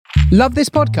Love this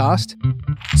podcast?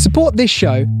 Support this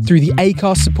show through the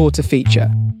Acast supporter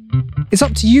feature. It's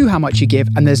up to you how much you give,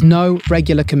 and there's no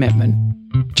regular commitment.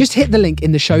 Just hit the link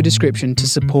in the show description to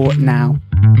support now.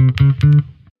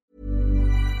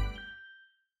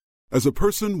 As a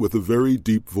person with a very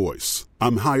deep voice,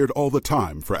 I'm hired all the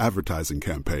time for advertising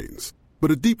campaigns.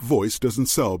 But a deep voice doesn't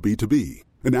sell B2B,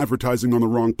 and advertising on the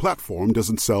wrong platform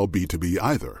doesn't sell B2B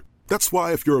either. That's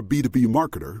why if you're a B2B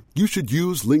marketer, you should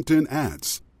use LinkedIn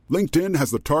ads. LinkedIn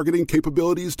has the targeting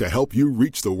capabilities to help you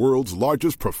reach the world's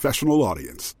largest professional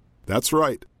audience. That's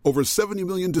right, over 70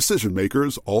 million decision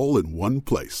makers all in one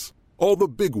place. All the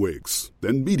big wigs,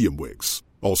 then medium wigs,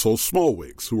 also small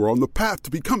wigs who are on the path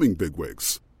to becoming big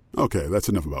wigs. Okay, that's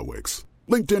enough about wigs.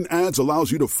 LinkedIn ads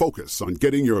allows you to focus on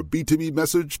getting your B2B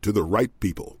message to the right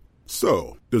people.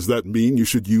 So, does that mean you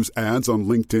should use ads on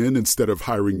LinkedIn instead of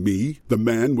hiring me, the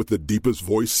man with the deepest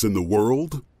voice in the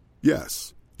world?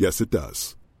 Yes. Yes, it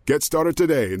does. Get started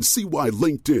today and see why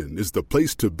LinkedIn is the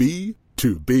place to be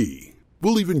to be.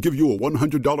 We'll even give you a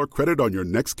 $100 credit on your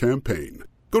next campaign.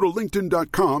 Go to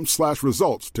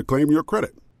linkedin.com/results to claim your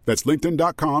credit. That's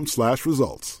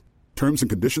linkedin.com/results. Terms and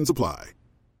conditions apply.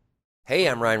 Hey,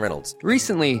 I'm Ryan Reynolds.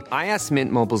 Recently, I asked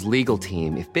Mint Mobile's legal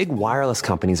team if big wireless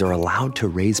companies are allowed to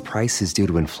raise prices due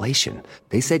to inflation.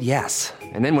 They said yes.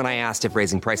 And then when I asked if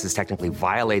raising prices technically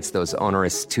violates those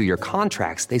onerous 2-year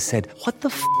contracts, they said, "What the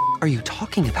f*** are you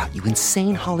talking about, you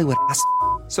insane Hollywood ass?"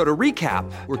 So to recap,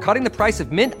 we're cutting the price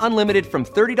of Mint Unlimited from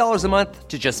 $30 a month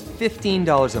to just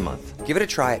 $15 a month. Give it a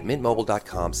try at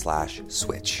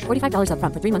mintmobile.com/switch. $45 up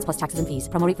front for 3 months plus taxes and fees.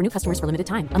 Promo rate for new customers for limited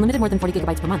time. Unlimited more than 40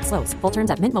 gigabytes per month. Slows full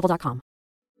terms at mintmobile.com.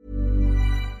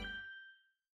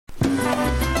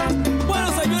 Bueno,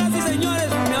 señoras y señores,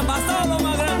 me han pasado lo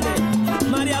más grande.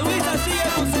 María Luisa sigue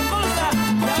con su cosa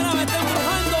y ahora me está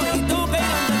embrujando y tengo que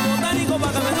ir al botánico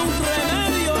para que me dé un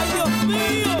remedio. ¡Ay, Dios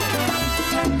mío!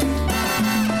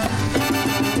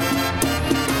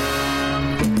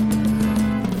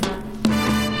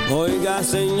 Oiga,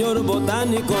 señor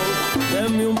botánico,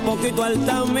 denme un poquito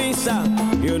altamisa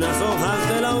y unas hojas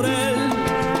de laurel.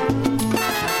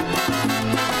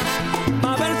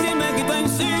 A ver si me quito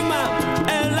encima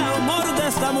el amor de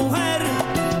esta mujer,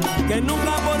 que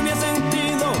nunca por mí he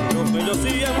sentido lo que yo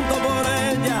siento por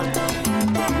ella,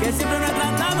 que siempre me ha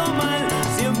tratado mal,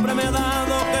 siempre me ha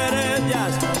dado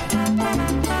querellas,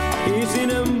 y sin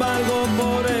embargo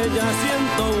por ella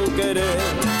siento un querer.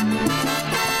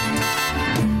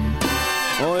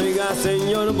 Oiga,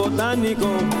 señor botánico,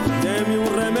 deme un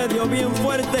remedio bien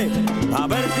fuerte, a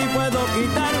ver si puedo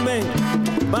quitarme,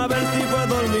 a ver si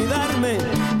puedo olvidarme,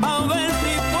 a ver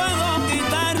si puedo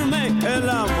quitarme el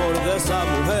amor de esa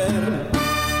mujer.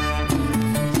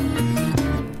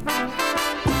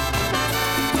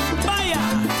 ¡Vaya!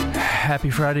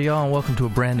 Happy Friday, y'all, and welcome to a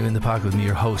brand new In the Pocket with me,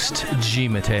 your host, G.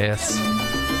 Mateus.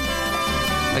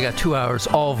 I got 2 hours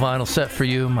all vinyl set for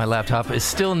you. My laptop is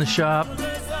still in the shop.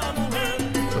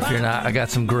 If you're not, I got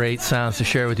some great sounds to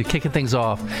share with you. Kicking things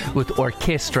off with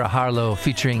Orquestra Harlow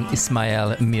featuring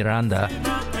Ismael Miranda.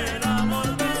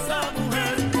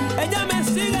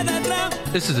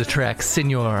 This is the track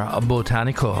Señor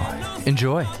Botánico.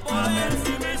 Enjoy.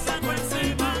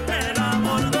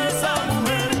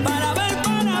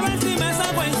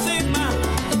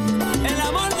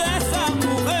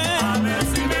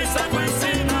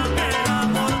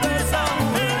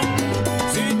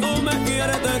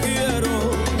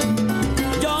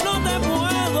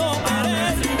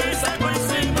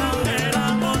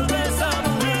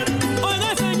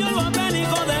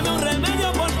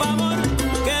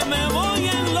 Que me voy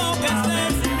a enloquecer.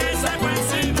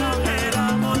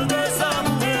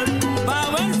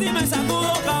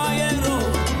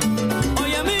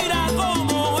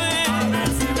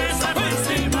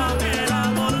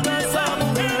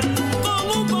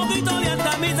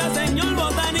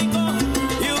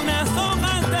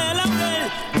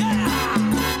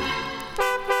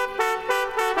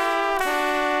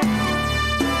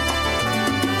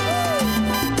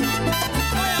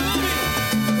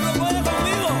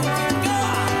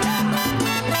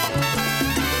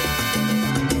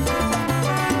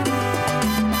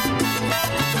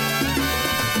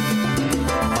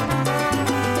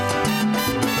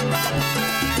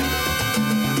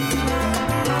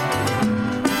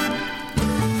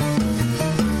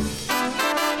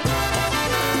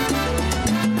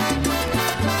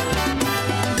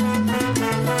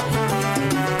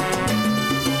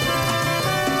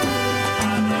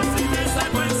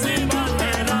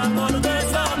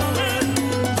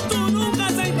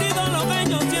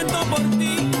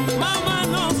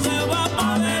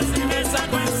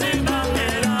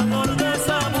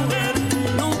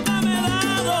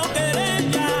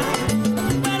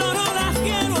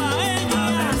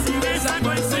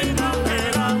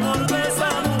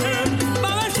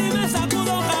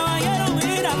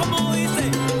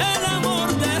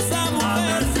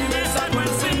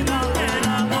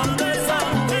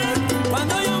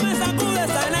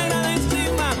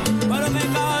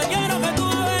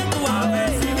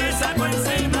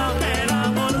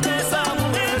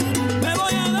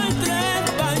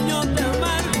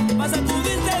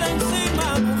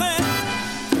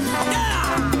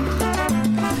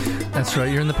 That's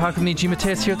right. You're in the pocket with me, G.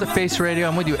 Mateus, here at the Face Radio.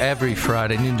 I'm with you every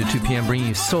Friday, noon to 2 p.m., bringing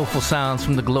you soulful sounds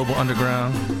from the global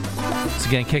underground. So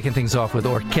again, kicking things off with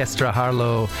Orchestra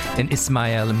Harlow and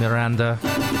Ismael Miranda.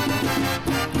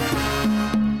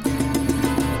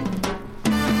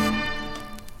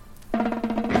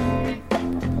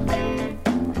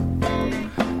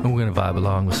 And we're going to vibe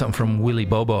along with something from Willie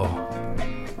Bobo.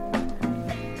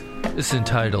 This is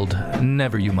entitled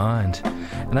Never You Mind.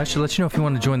 And I should let you know, if you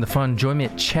want to join the fun, join me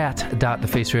at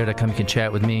chat.thefaceradio.com. You can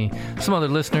chat with me, some other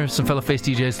listeners, some fellow Face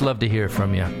DJs. Love to hear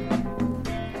from you.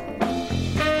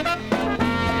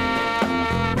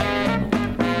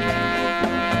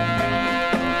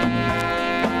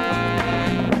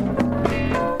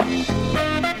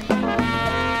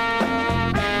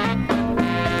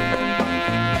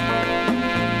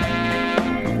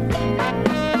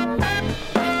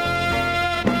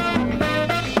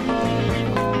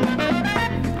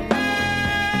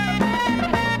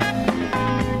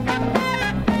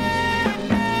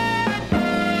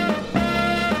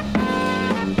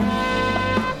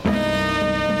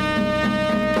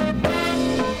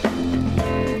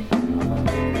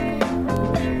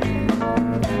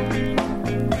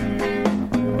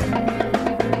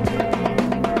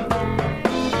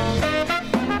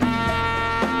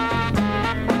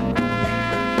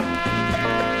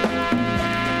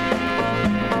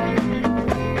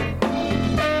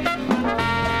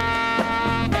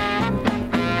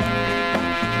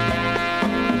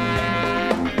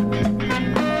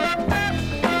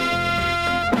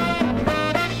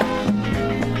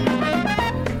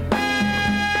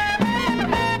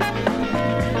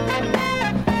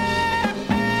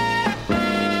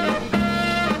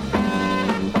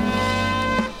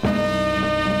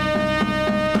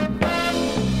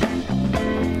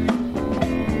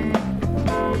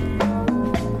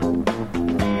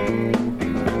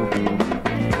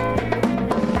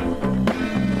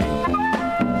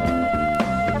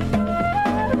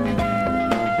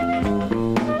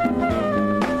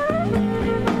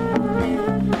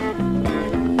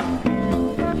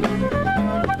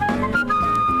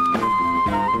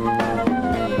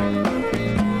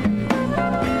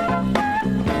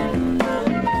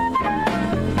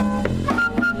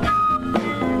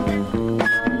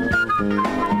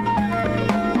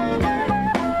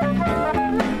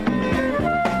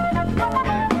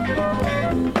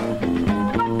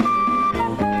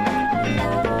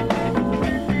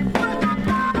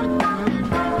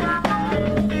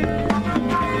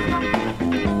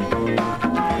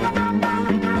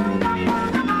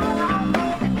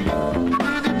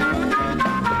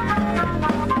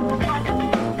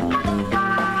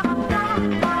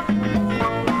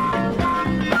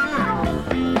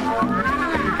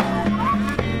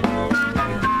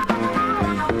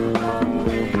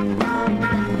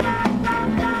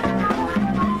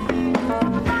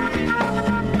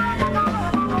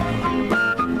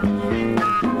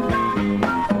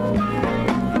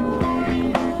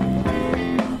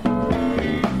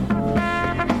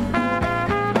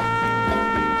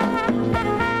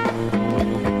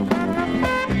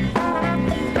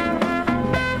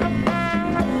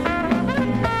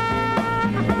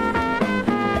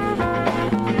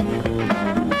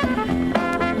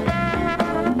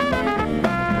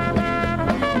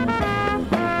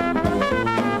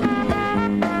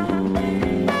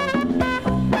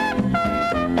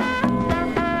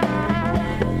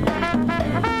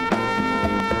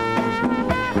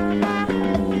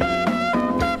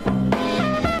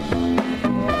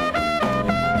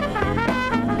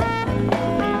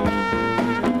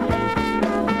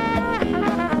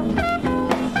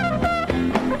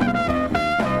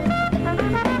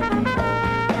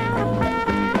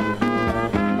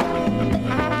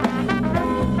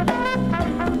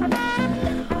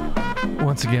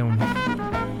 Once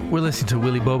again, we're listening to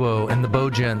Willie Bobo and the Bo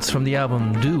Gents from the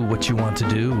album Do What You Want to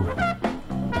Do,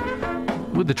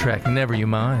 with the track Never You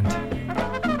Mind.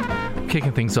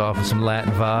 Kicking things off with some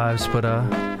Latin vibes, but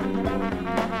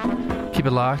keep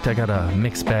it locked. I got a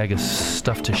mixed bag of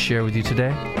stuff to share with you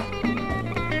today.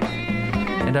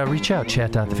 And reach out,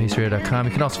 chat.thefaceradio.com.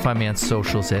 You can also find me on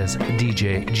socials as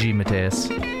DJ G Mateus.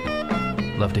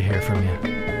 Love to hear from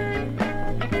you.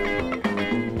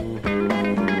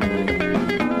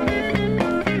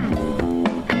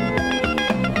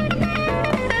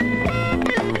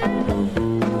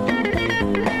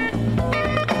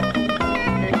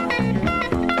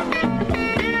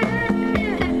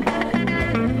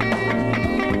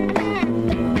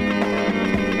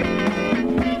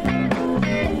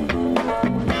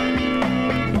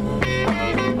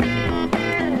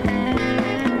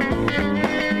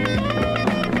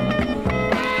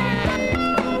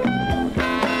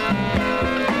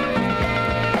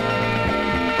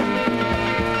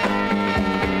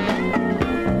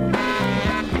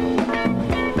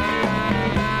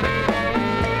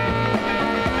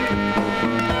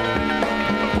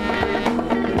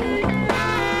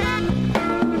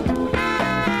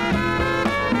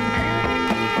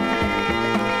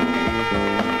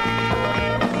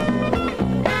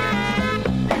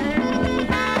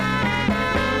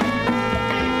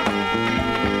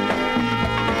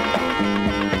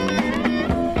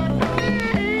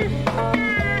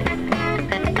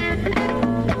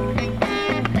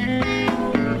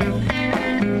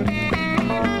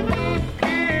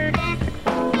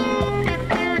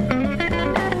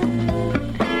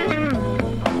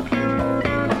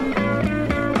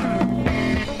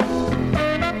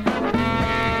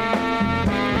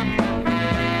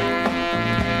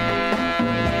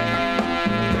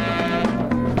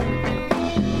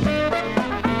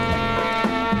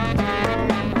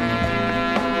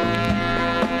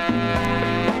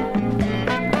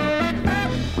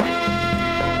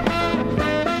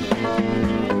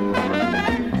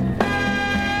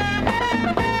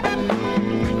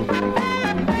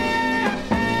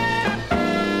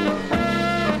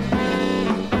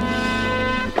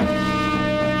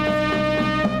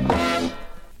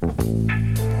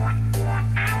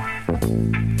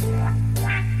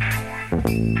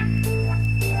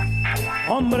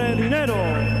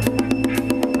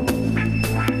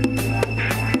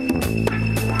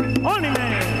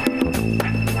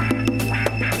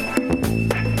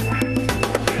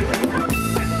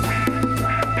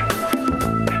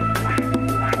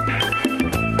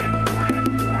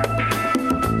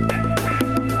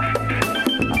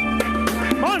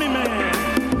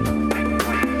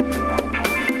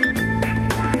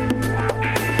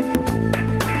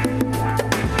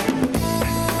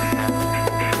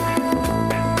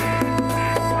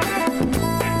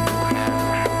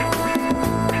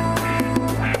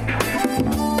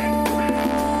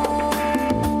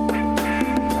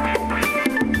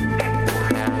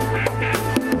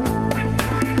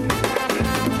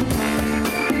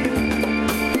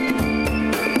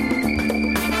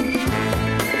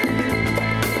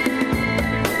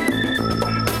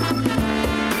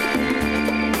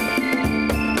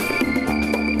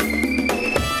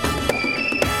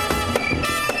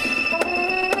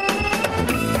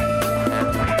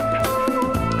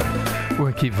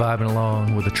 Keep vibing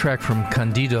along with a track from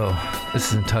Candido.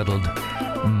 This is entitled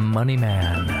Money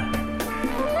Man.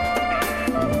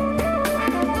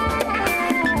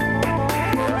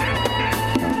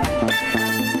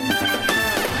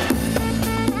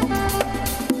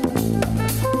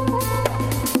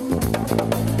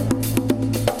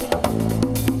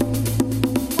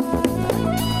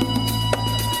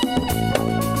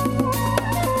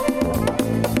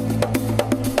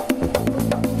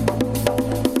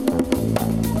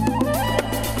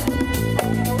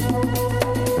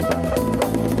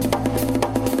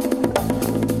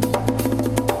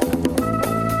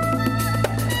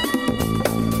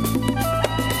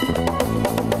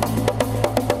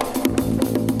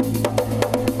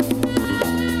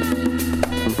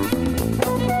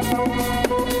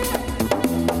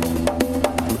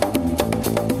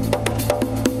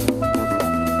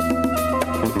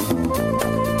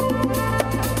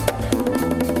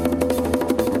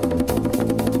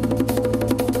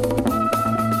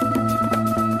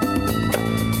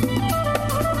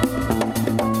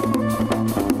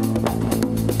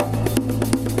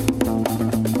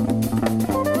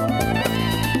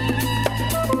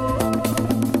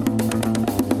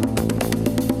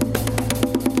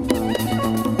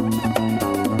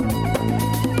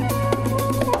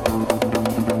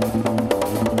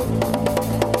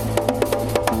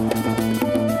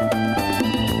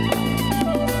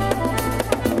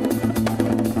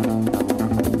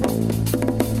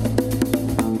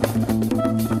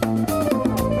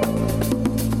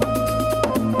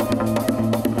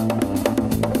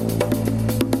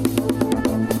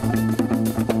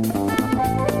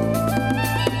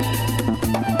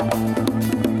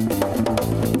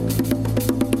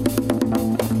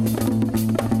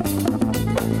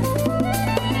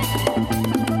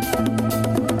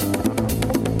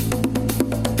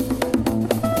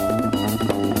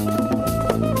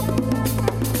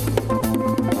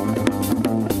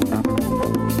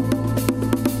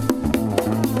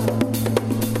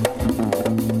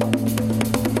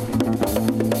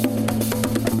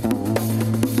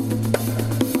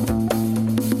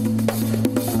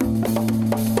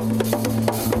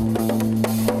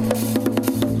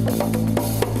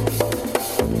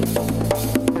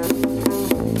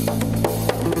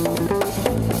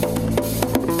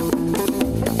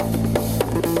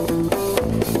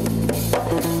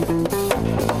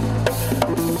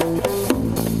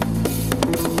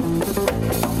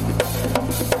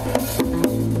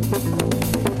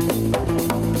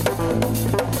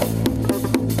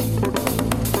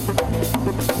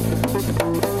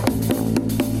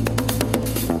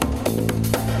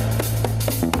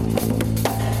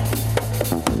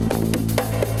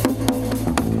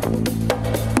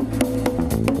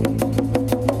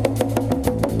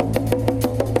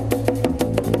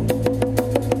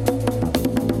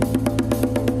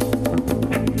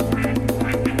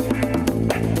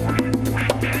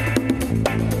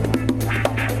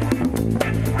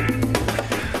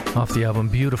 Off the album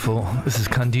Beautiful, this is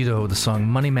Candido with the song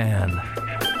Money Man.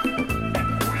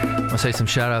 I'll say some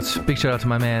shout outs. Big shout out to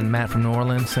my man Matt from New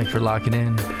Orleans. Thanks for locking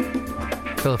in.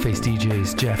 Fellow Face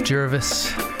DJs Jeff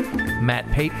Jervis, Matt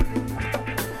Pape,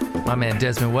 my man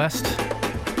Desmond West,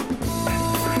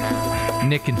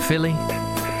 Nick in Philly,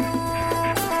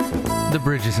 The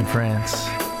Bridges in France,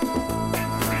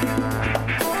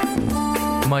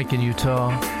 Mike in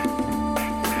Utah,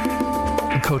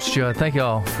 and Coach Judd. Thank you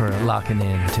all for locking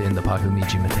in to In the Pocket with me,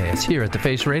 G. Mateus, here at The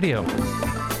Face Radio.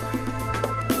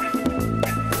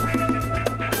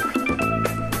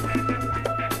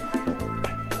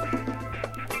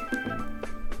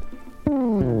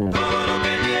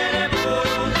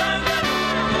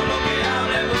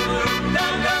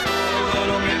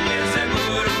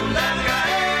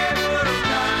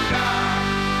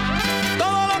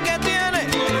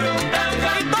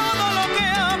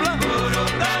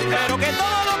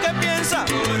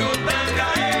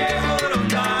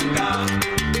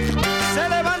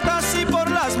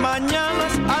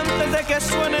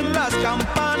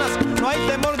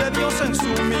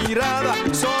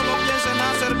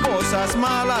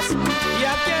 Malas y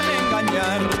a quién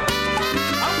engañar.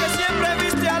 Aunque siempre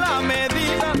viste a la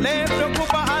medida, le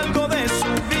preocupa algo de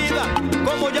su vida.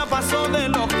 Como ya pasó de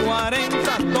los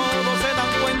 40, todos se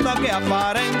dan cuenta que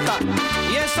aparenta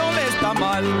y eso le está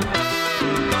mal.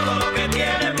 Todo lo que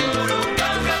tiene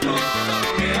burundanga, todo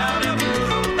lo que habla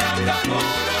burundanga,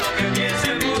 todo lo que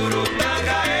piensa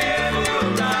burundanga es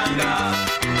burundanga.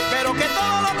 Pero que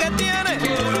todo lo que tiene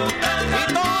burundanga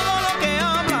y todo lo que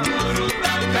habla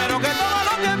burundanga, pero que todo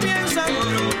lo que piensa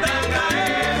burundanga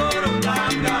es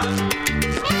burundanga.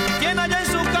 Tiene allá en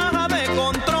su caja de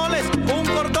controles un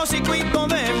cortocircuito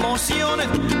de emociones. emociones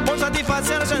por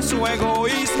satisfacerse en su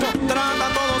egoísmo. Trata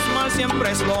a todos mal,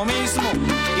 siempre es lo mismo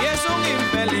y es un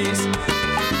infeliz.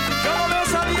 Yo lo veo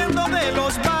saliendo de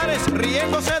los bares,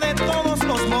 riéndose de todos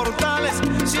los mortales.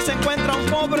 Si se encuentra un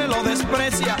pobre lo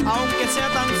desprecia, aunque sea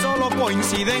tan solo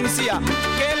coincidencia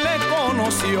que le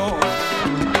conoció.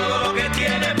 Todo lo que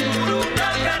tiene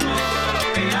Burundanga, todo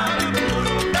lo que habla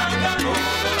Burundanga, todo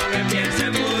lo que piensa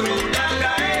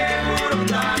Burundanga es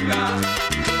Burundanga.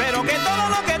 Pero que todo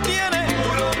lo que tiene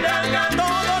Burundanga,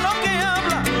 todo lo que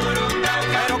habla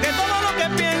Burundanga, pero que todo lo que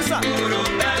piensa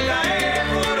Burundanga es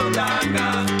Burundanga.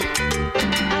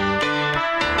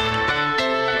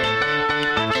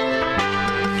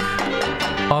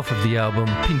 Off of the album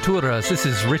Pinturas, this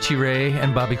is Richie Ray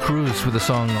and Bobby Cruz with the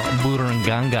song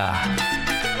Burundanga.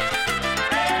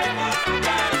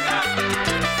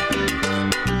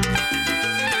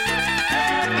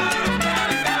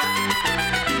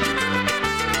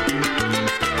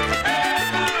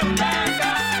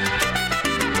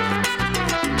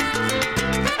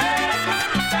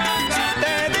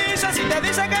 Si te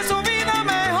dice que su vida ha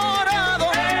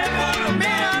mejorado,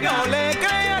 mira, no le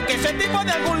crea que ese tipo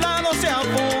de algún lado se ha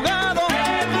fugado.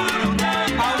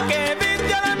 Aunque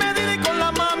viste a la medida y con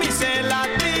la mami se la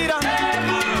tira.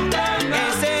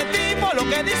 Ese tipo lo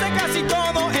que dice casi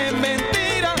todo es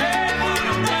mentira.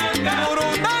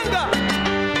 Burundanga.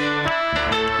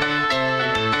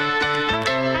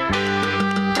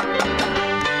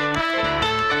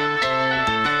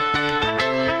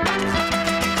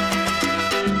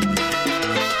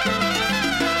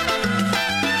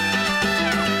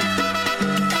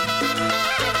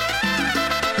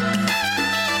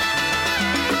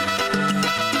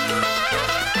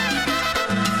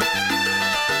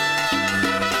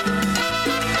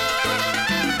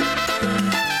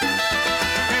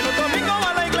 El domingo va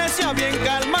a la iglesia bien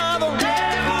calmado.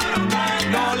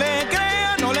 No le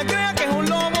crea que es un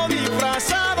lobo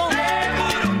disfrazado.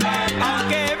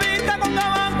 Aunque vista con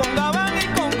gabán y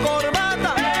con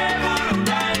corbata.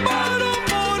 Burundanga,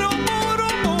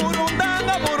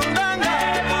 burundanga.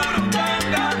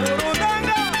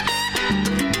 Burundanga.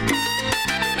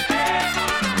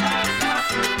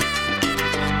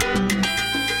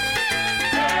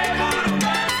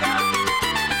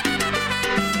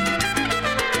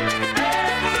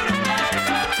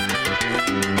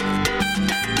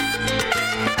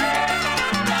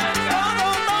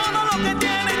 Todo lo que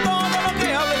tiene, todo lo que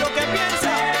habla y lo que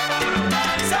piensa.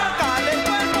 Sácale el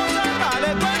cuerpo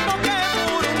que es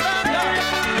burundanga.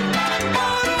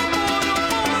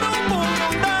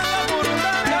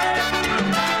 Burundanga.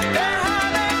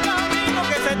 Déjale el camino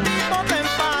que ese tipo te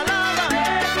empalaga.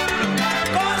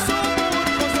 Con su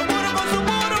burundanga.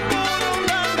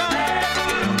 Burundanga.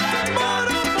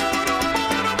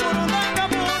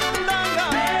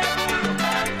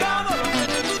 Todo lo que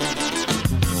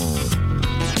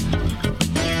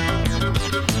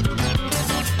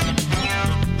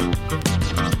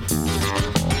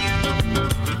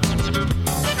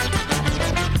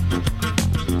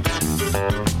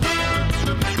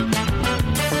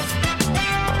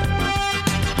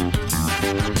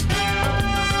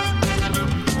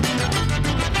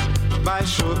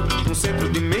Baixou no centro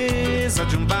de mesa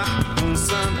de bar,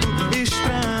 santo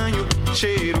estranho,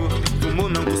 cheiro, fumou,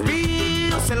 não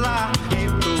cuspiu, sei lá, e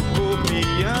tocou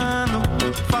piano.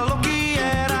 Falou que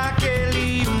era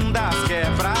aquele das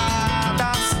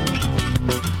quebradas,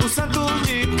 o santo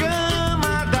de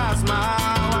cama das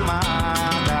mal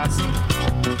amadas.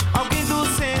 Alguém do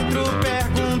centro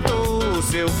perguntou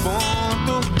seu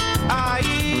ponto,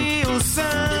 aí o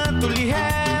santo lhe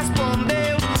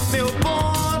respondeu: meu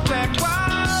ponto é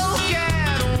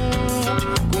qualquer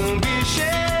com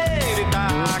bicheiro e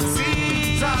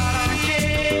táxi.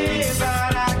 Zaraque,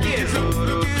 zaraque,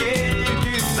 zoroque,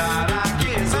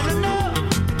 zaraque,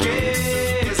 zoroque,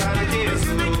 zaraque,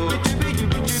 zoroque,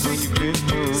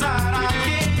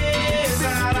 zaraque,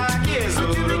 zaraque,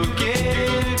 zoroque,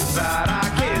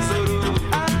 zaraque,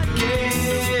 zoroque,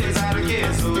 zaraque,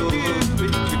 zoroque.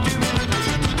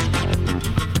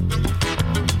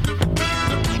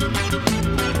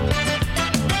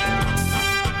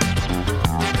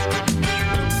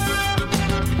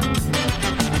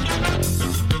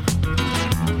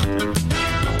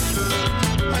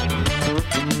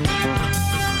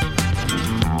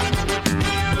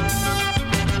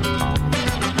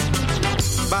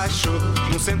 Baixou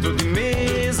no centro de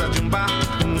mesa de bar,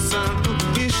 santo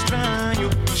estranho,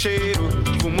 cheiro,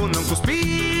 fumou, não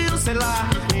cuspiu, sei lá,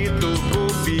 e tocou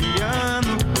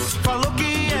piano. Falou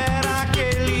que era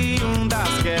aquele das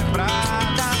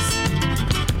quebradas,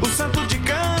 o santo de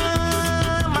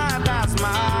cama das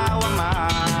mal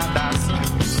amadas.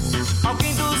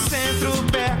 Alguém do centro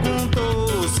perguntou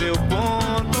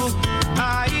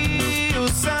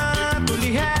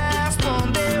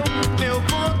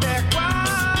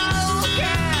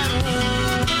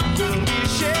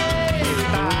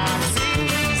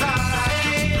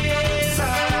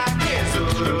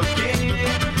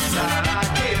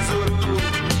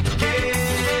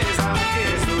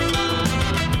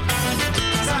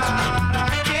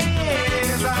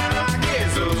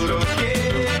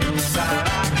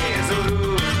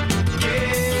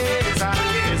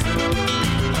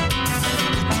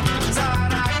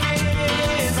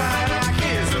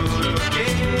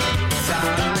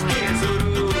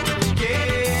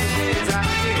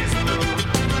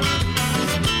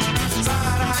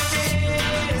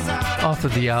Off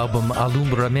of the album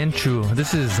Alumbramentu,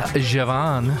 this is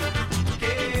Javan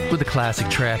with the classic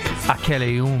track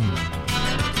Akeleum.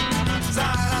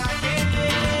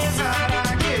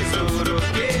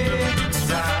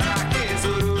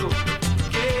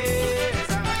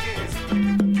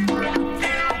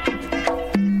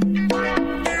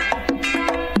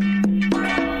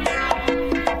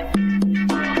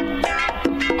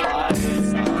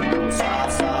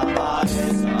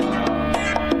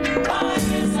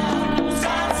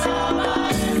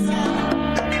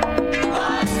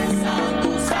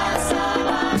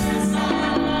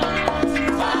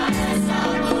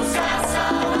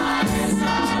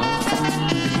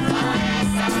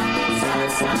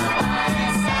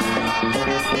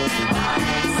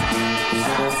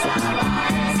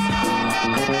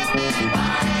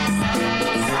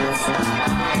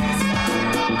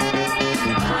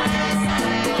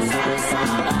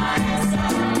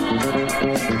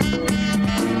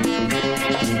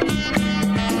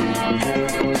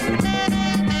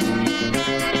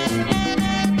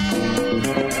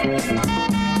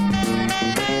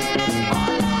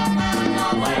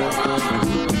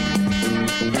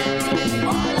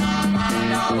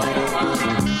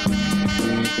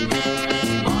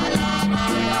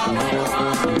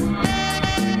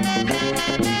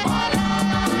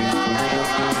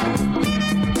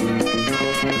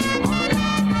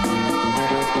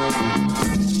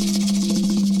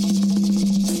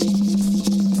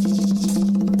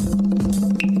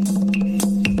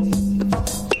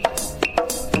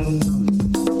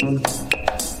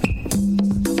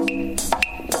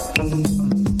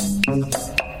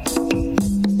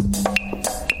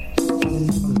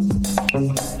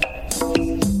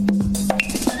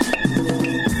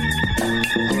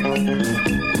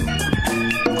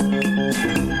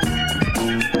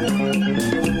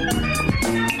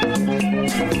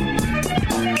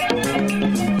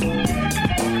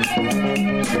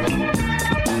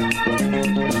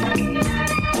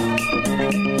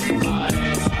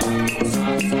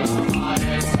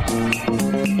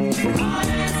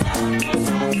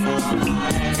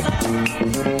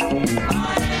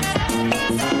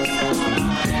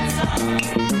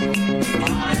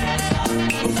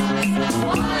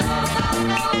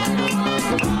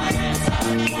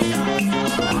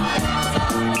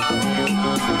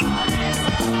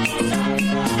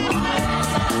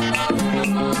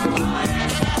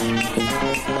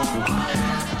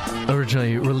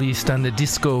 Originally released on the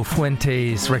Disco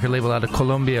Fuentes record label out of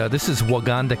Colombia. This is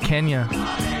Waganda, Kenya,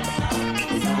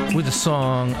 with the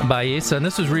song Baeza, and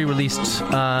this was re-released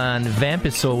on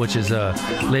Vampiso, which is a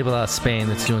label out of Spain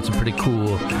that's doing some pretty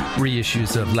cool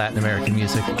reissues of Latin American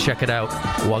music. Check it out,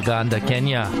 Waganda,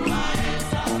 Kenya.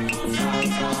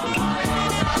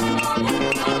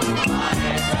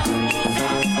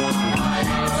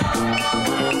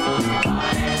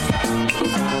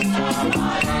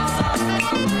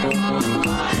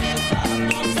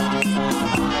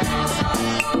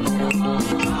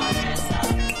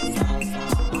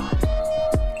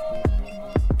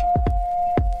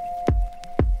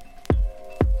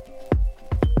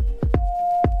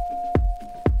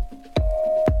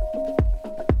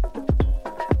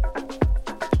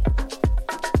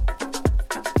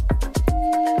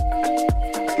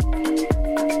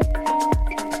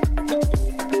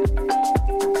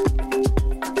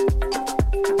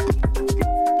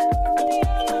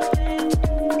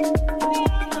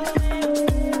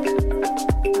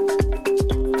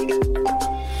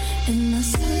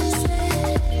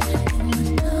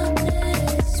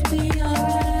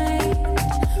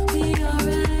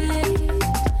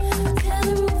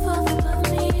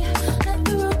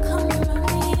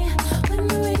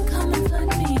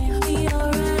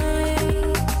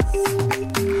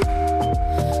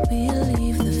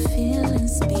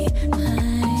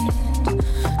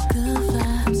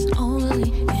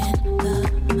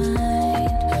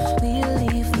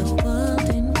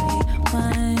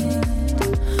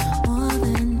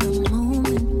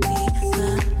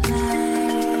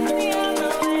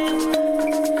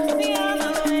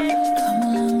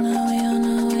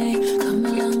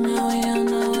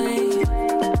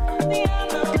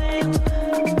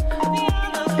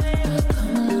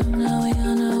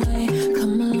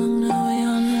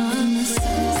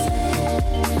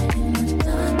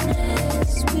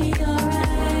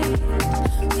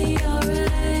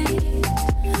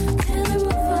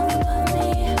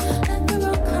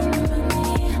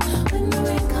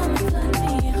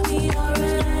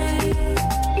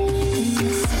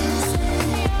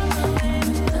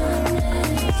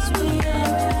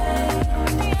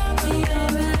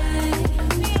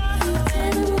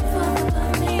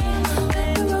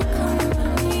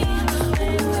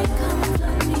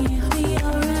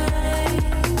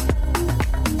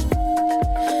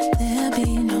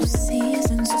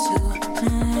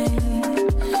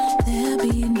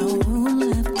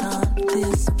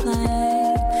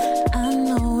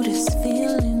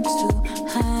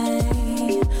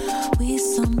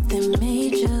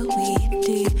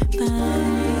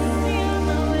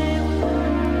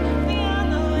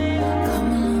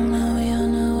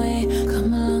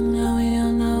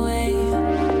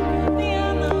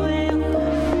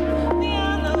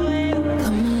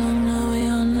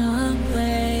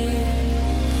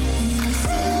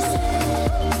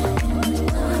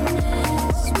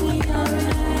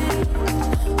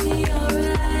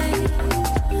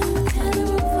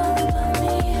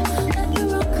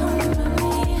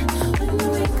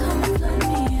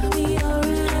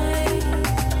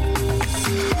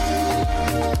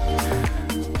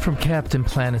 Captain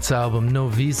Planet's album, No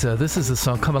Visa. This is the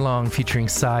song Come Along featuring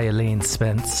Cy Elaine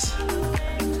Spence.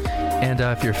 And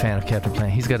if you're a fan of Captain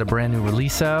Planet, he's got a brand new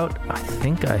release out. I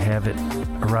think I have it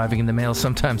arriving in the mail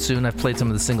sometime soon. I've played some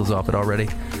of the singles off it already.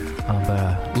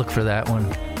 Look for that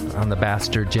one on the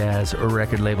Bastard Jazz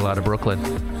record label out of Brooklyn.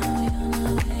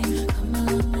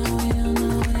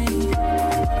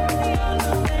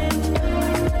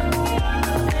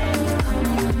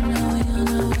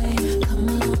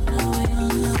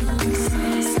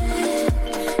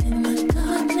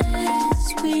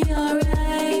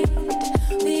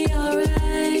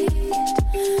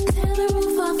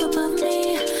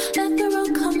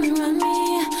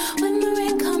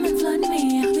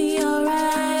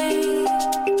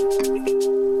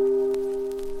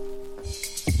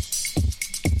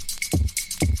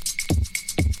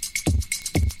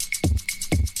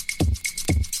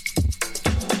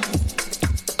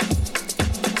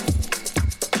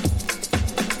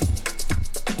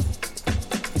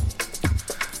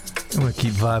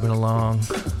 Vibing along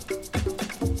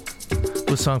with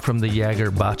a song from the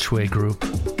Jager Bachwe group.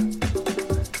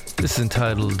 This is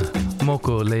entitled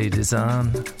Moko Le Design,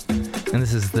 and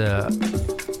this is the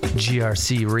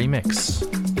GRC remix.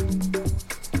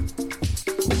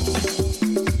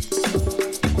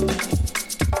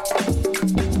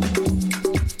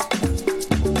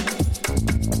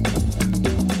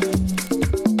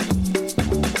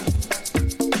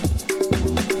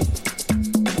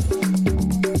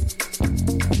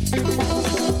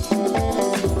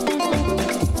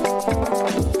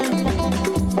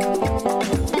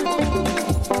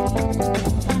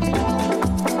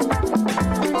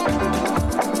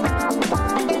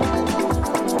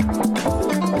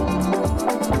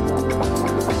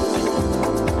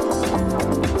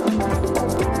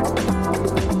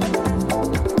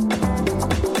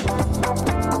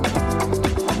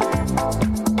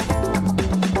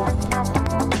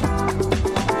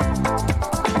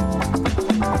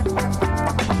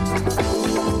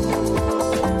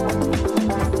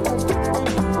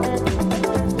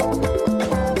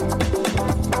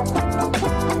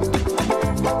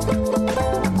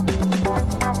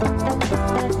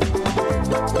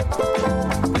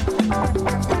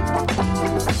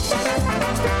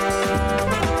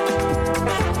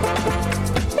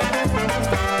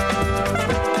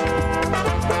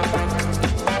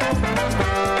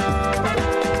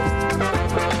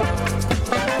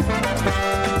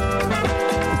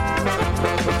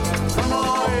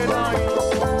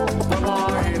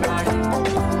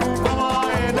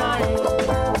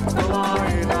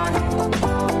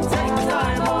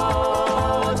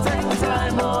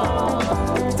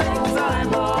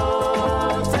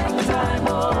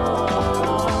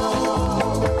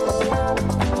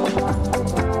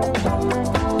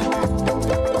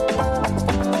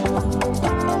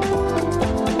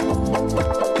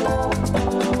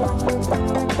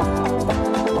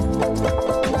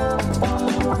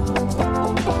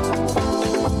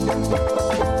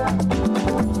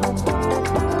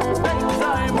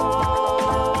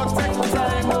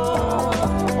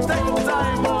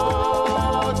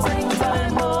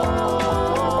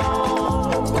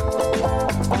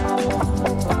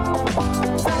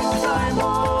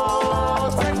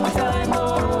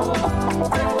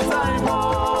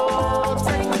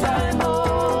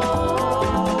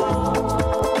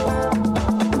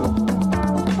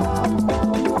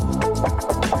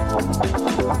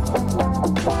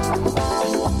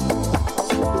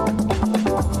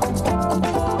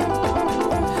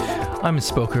 I'm a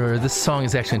Spoker. This song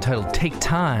is actually entitled Take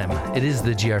Time. It is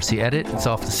the GRC edit. It's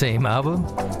off the same album.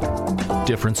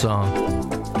 Different song.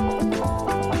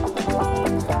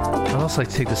 I'd also like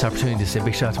to take this opportunity to say a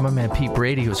big shout out to my man Pete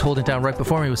Brady, who was holding down right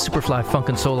before me with Superfly Funk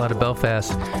and Soul out of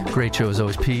Belfast. Great show as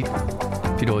always, Pete.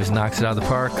 Pete always knocks it out of the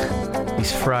park.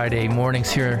 These Friday mornings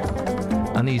here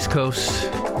on the East Coast.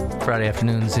 Friday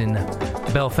afternoons in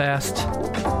Belfast.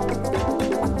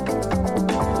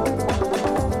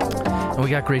 And we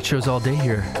got great shows all day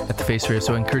here at the Face Radio,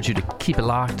 so I encourage you to keep it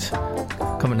locked.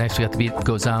 Coming next, we got The Beat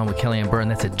Goes On with Kellyanne Byrne.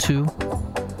 That's at 2.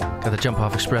 Got the Jump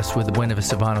Off Express with the Buena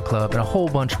Vista Vinyl Club, and a whole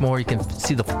bunch more. You can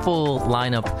see the full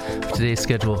lineup of today's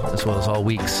schedule, as well as all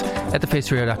weeks, at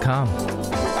thefaceradio.com.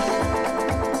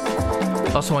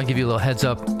 Also want to give you a little heads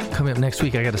up. Coming up next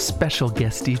week, I got a special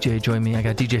guest DJ join me. I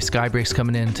got DJ Skybreaks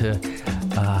coming in to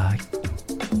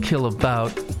kill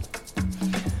about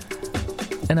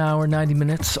an hour, 90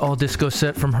 minutes, all disco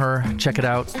set from her. Check it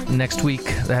out next week.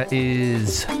 That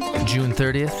is June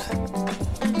 30th.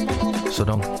 So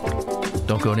don't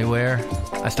go anywhere.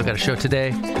 I still got a show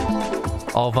today.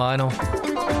 All vinyl.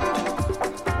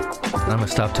 I'm going to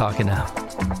stop talking now.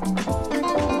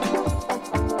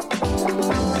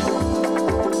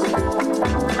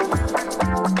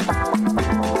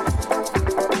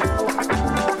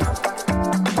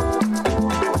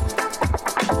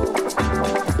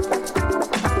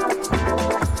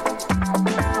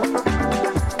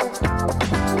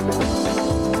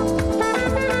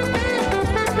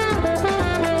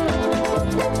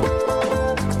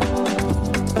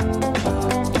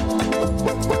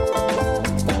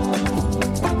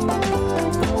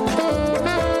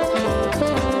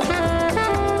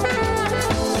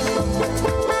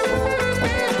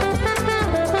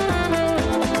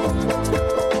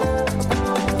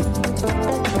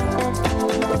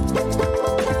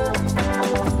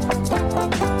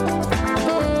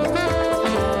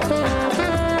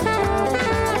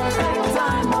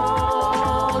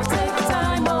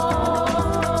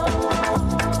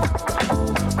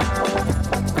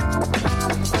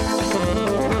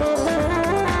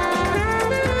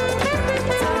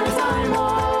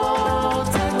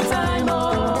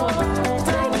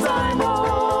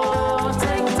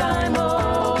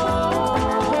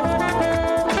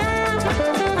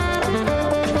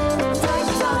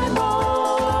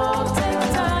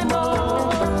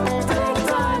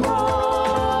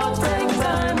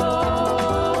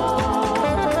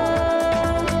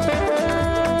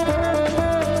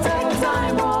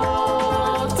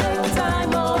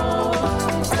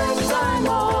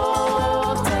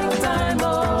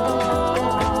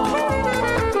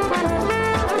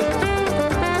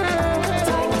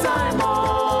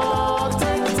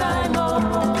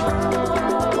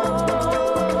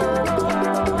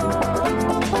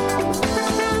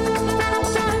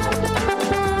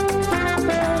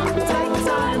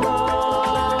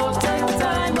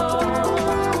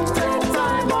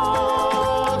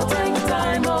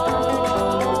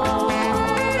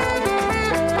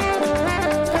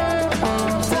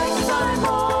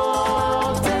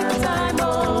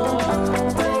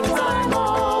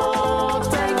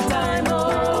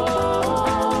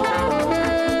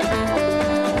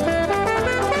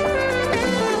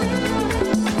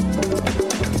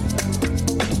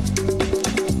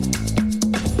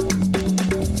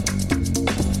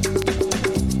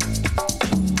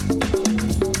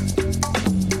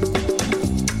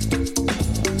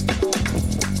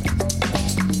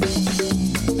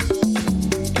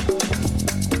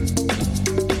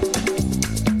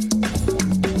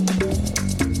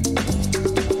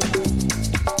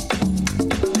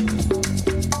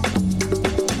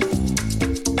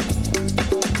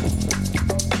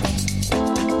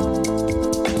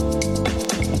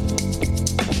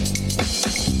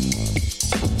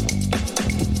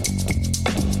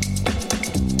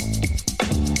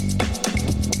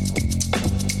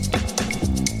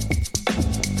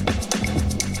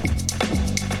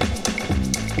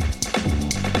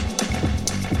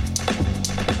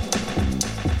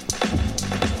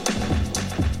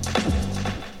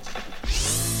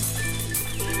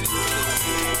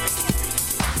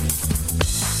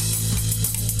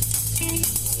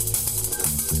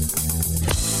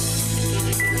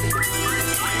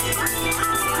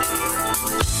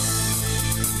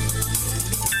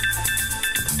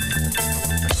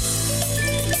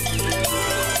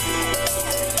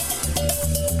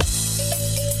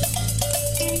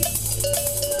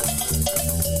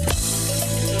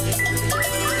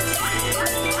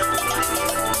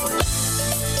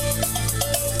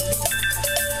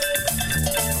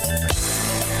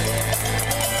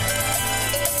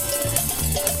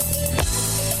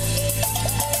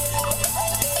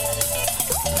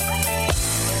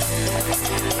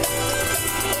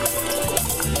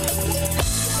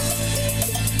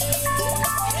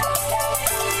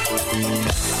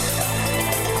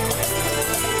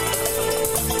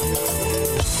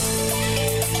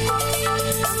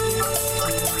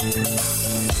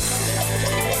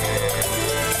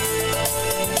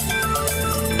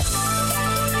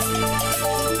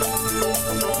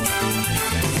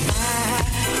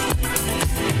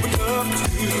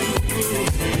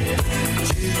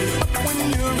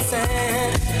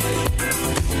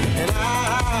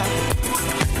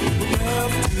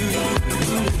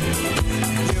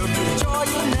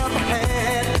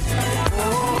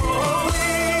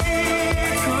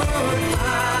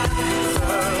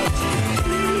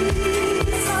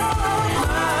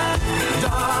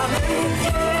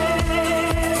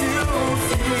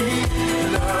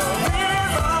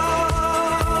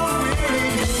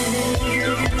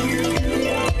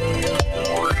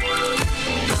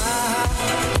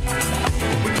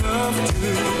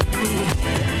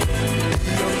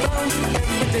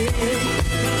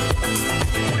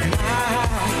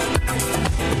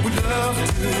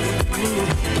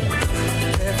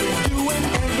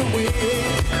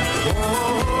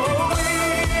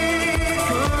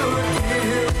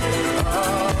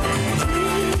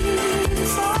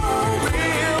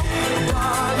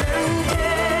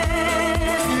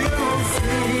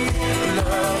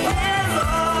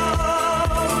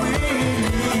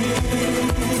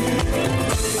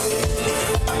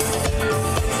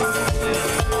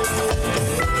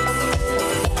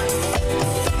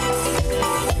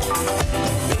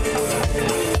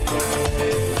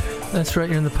 That's right,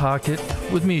 you're in the pocket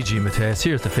with me, G. Mateus,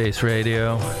 here at The Face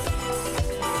Radio.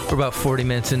 We're about 40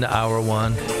 minutes into hour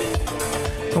one.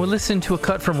 And we're listening to a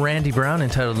cut from Randy Brown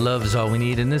entitled Love Is All We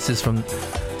Need. And this is from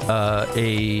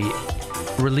a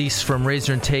release from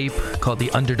Razor and Tape called The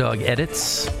Underdog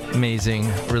Edits.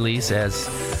 Amazing release, as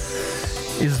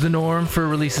is the norm for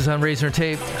releases on Razor and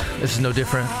Tape. This is no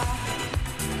different.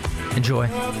 Enjoy.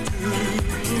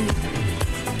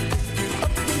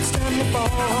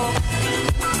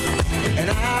 And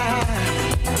I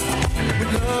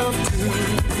would love to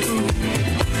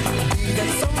be that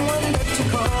someone that you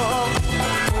call.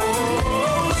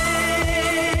 Oh,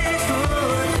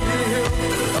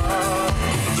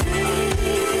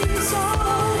 dreams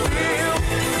are real,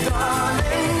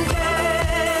 darling.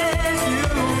 Can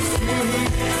you see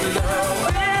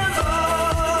love is all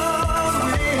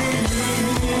we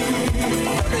need?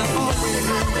 Love is all we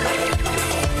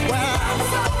need. Wow.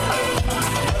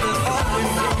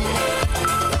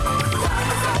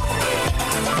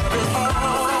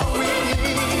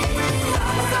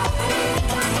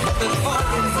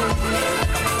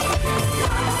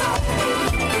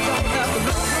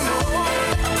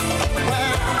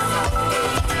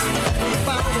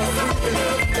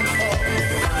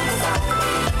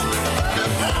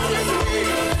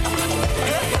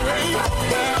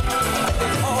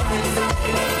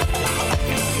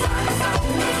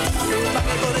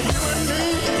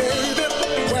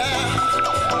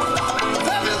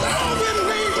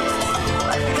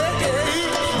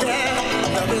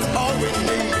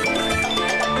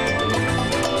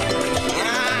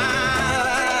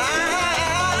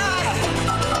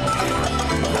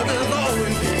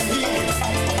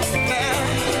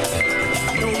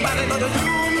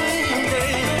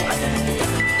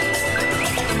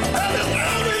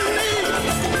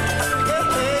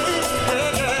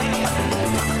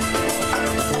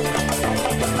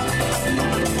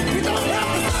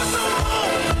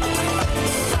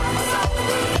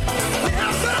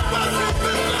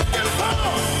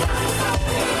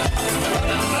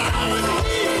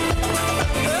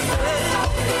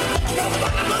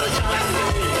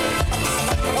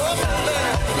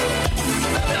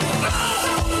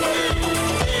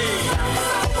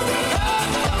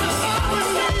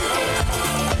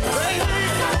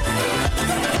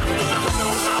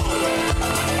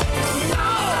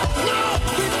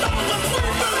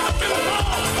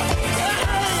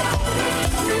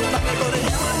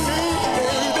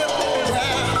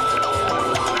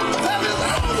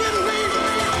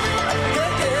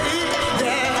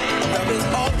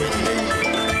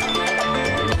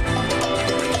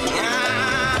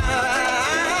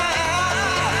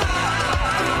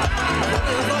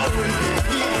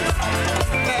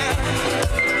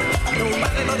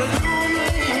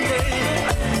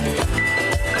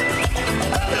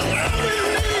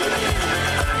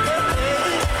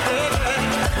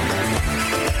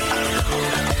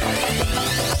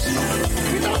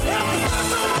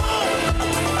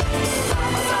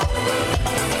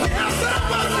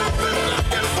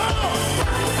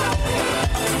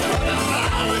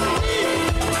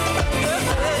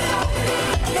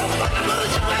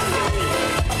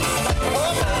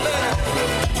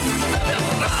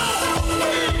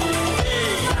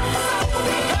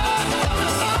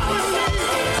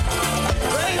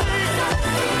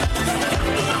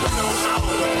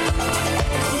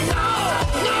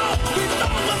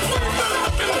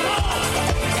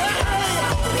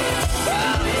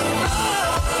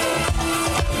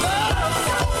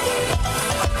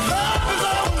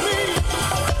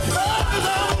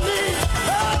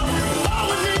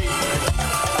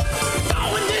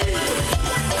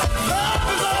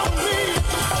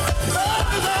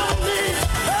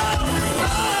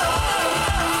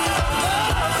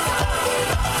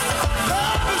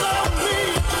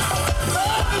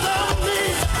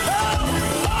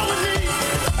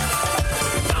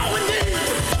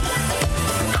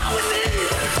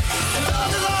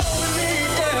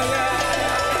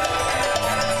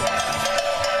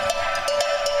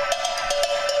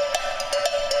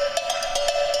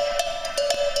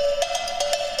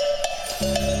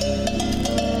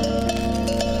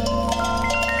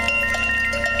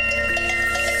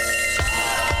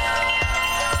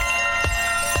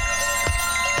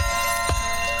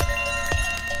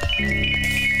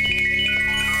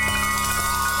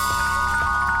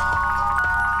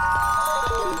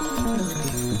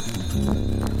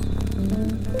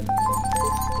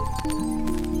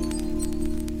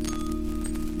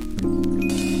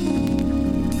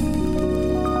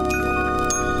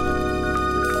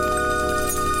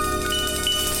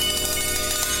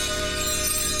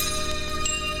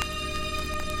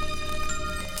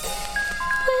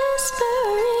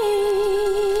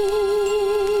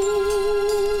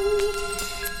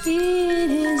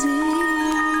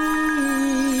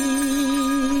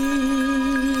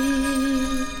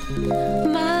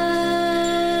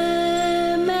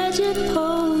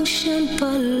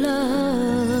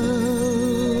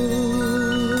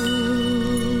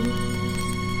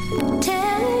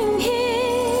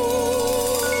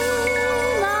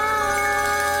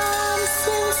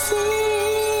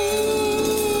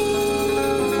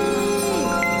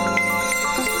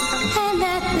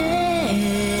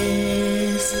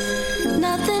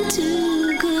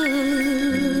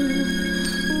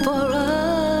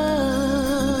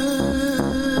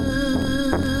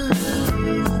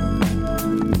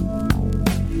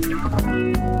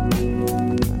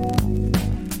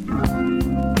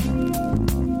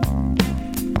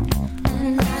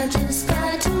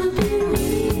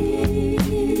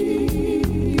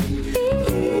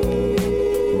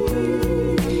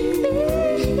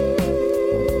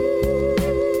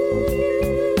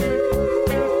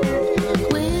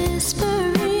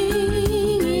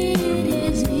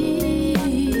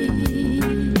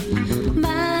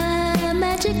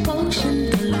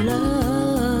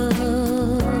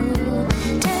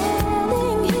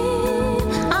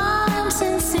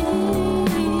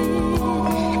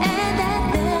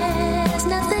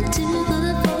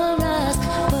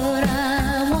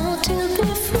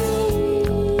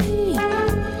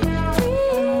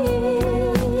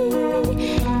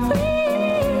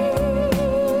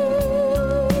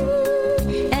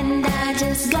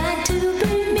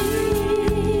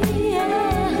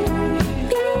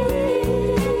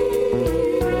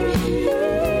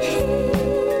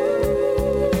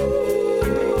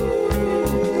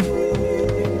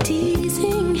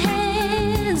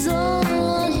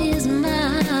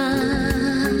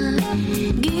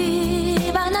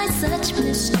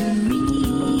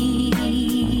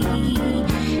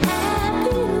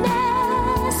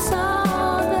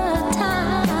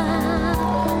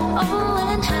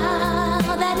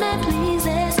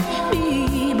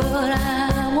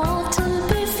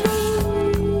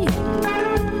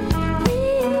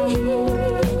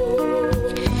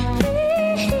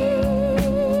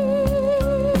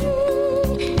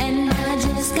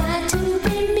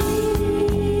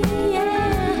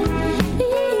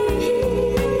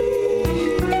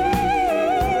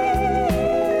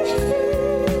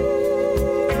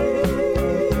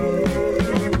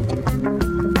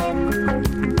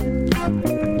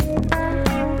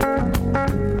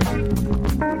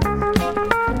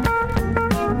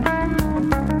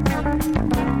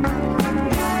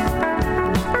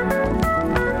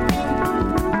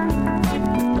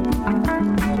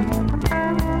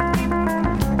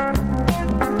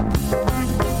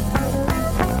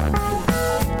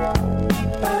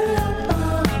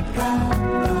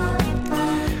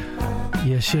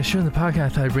 Yeah, sure. In the podcast, I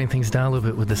thought I'd bring things down a little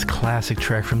bit with this classic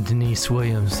track from Denise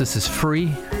Williams. This is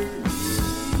Free,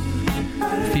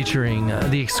 featuring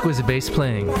the exquisite bass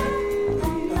playing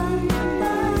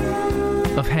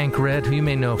of Hank Red, who you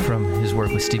may know from his work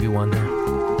with Stevie Wonder.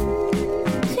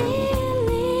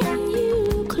 Feeling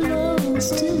you close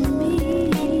to me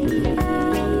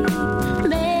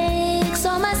makes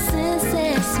all my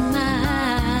senses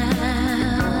smile.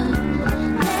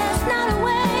 There's not a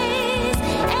waste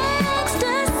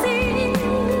ecstasy,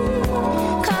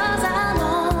 'cause I'll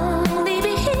only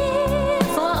be here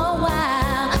for a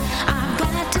while. I've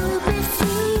got to be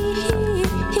free,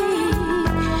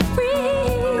 free,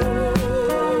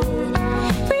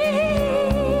 free.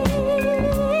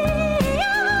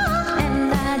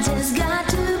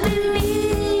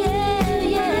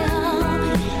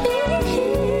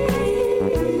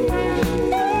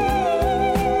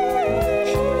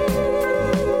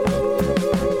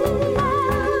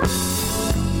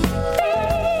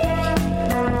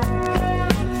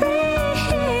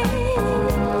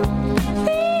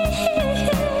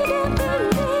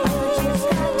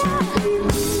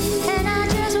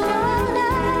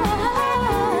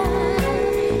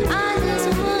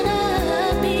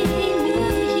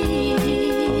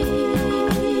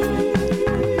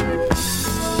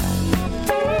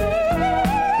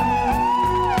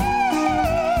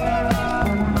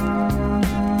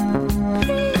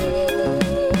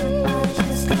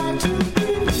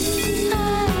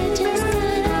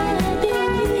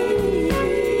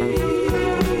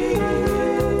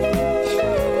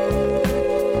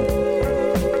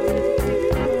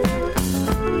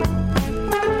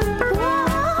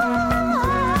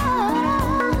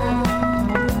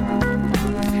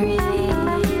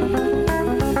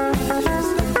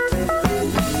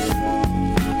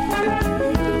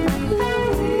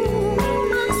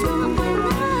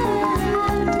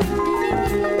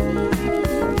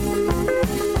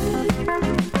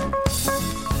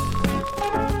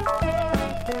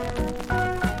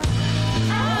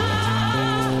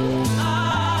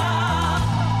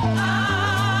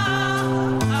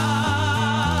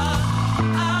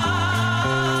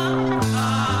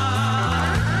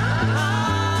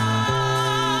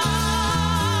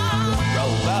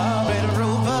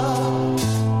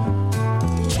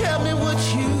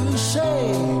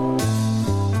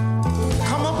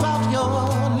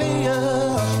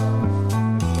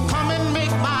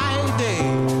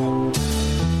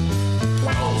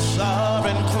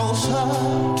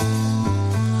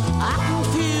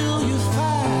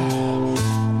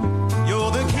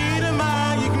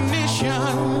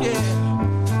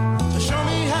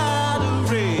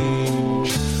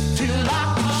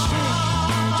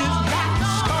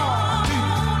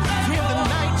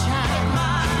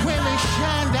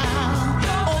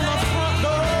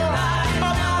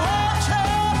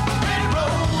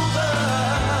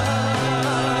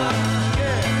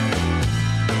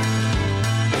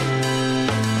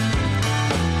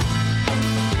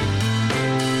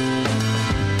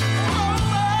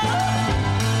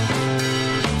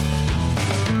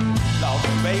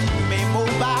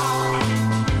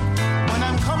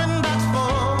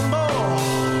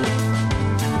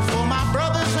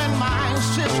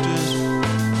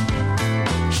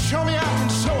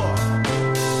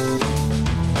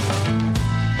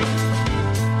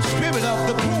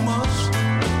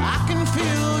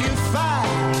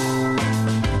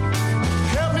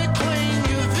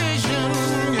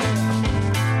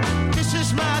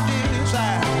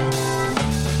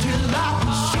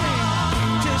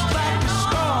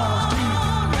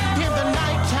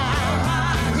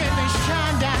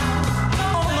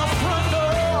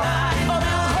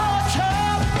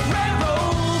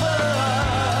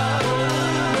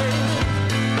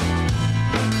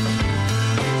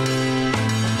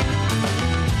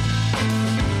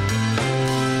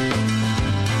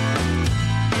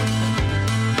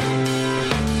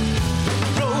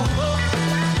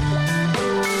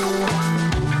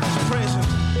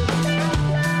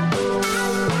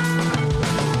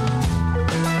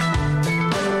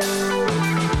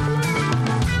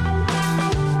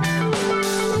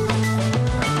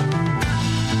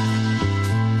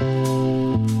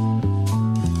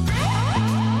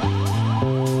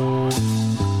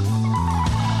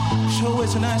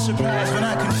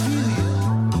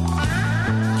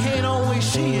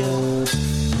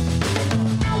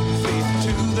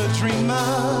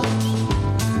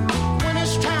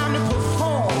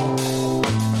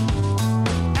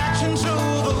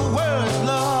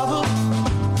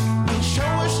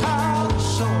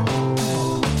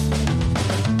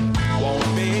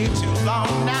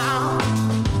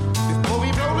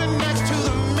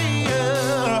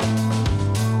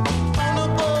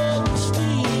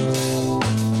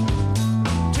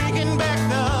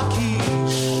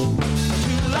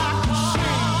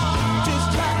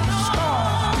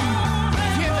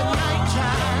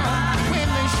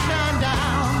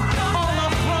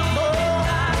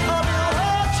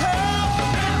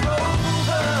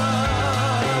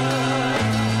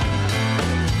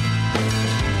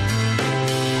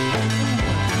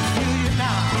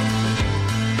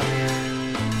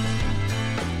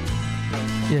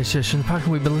 Yes, in the pocket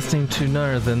we've been listening to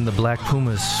none other than the Black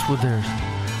Pumas with their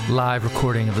live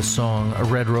recording of the song A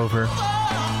Red Rover.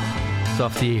 It's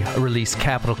off the release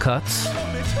Capital Cuts.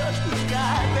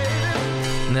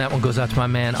 And that one goes out to my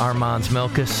man Armand's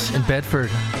Melkus in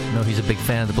Bedford. I know he's a big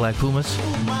fan of the Black Pumas.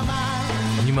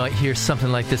 And you might hear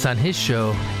something like this on his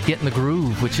show, Get in the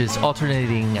Groove, which is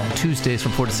alternating Tuesdays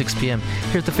from 4 to 6 p.m.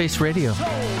 here at The Face Radio.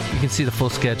 You can see the full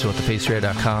schedule at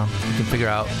thefaceradio.com. You can figure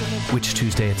out which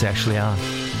Tuesday it's actually on.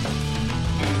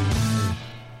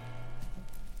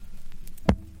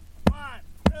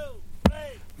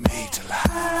 Made to love.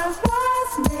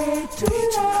 I was made to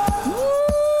love.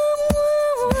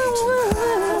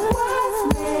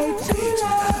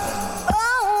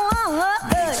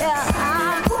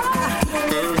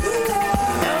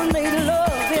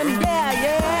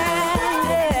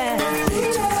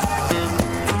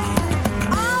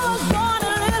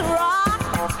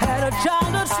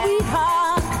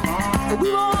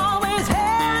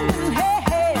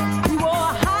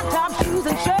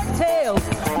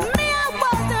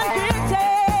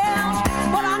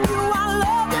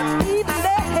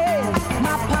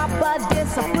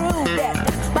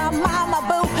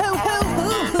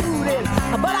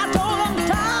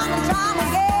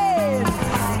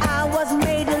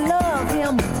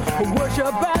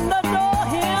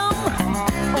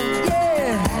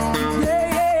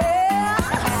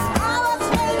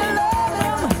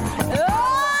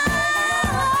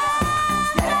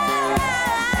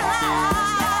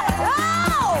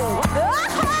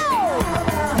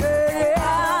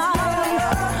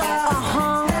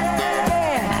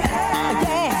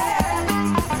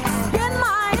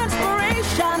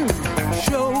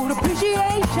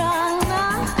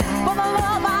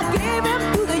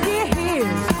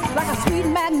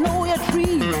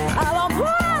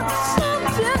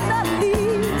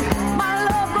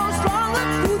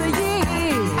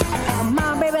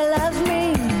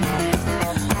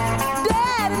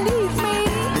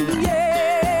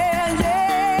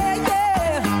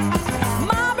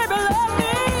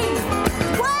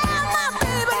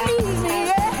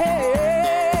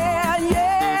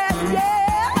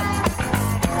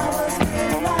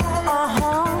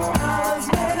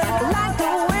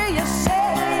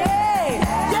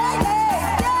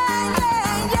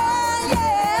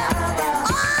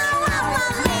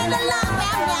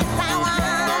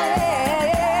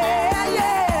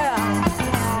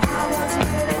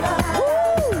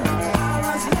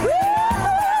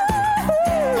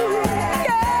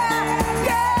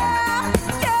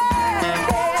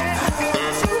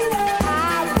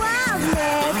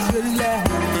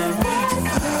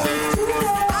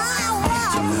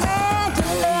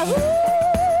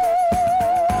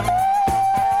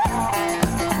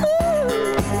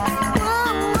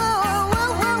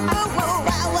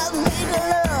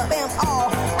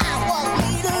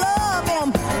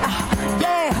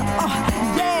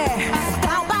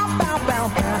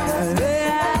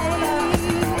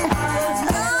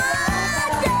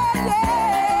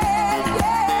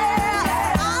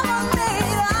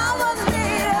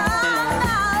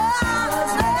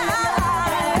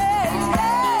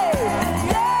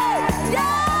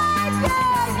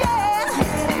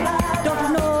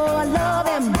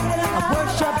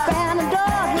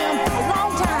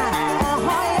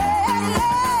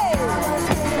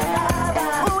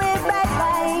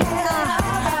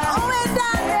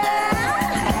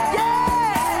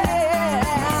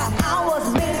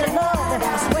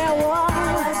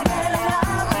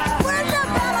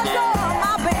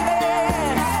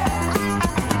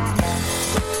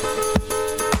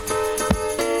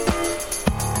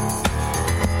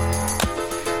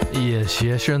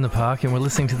 Yes, you're in the park, and we're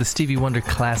listening to the Stevie Wonder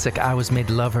classic, I Was Made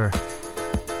to Love Her,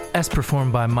 as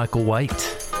performed by Michael White.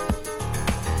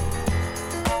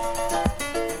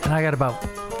 And I got about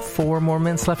 4 more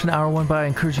minutes left in hour 1, but I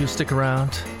encourage you to stick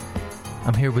around.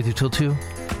 I'm here with you till 2.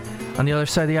 On the other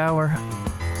side of the hour,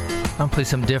 I'm going to play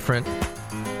something different.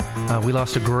 We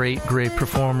lost a great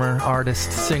performer,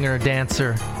 artist, singer,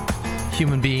 dancer,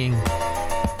 human being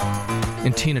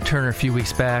in Tina Turner a few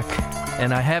weeks back.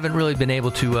 And I haven't really been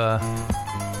able to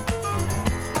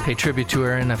pay tribute to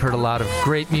her, and I've heard a lot of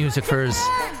great music for hers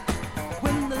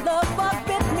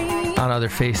on other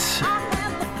Face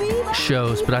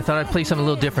shows, but I thought I'd play something a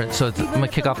little different, so I'm going to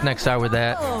kick off next hour with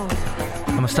that. I'm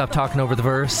going to stop talking over the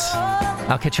verse.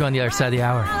 I'll catch you on the other side of the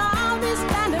hour. I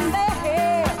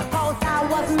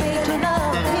was made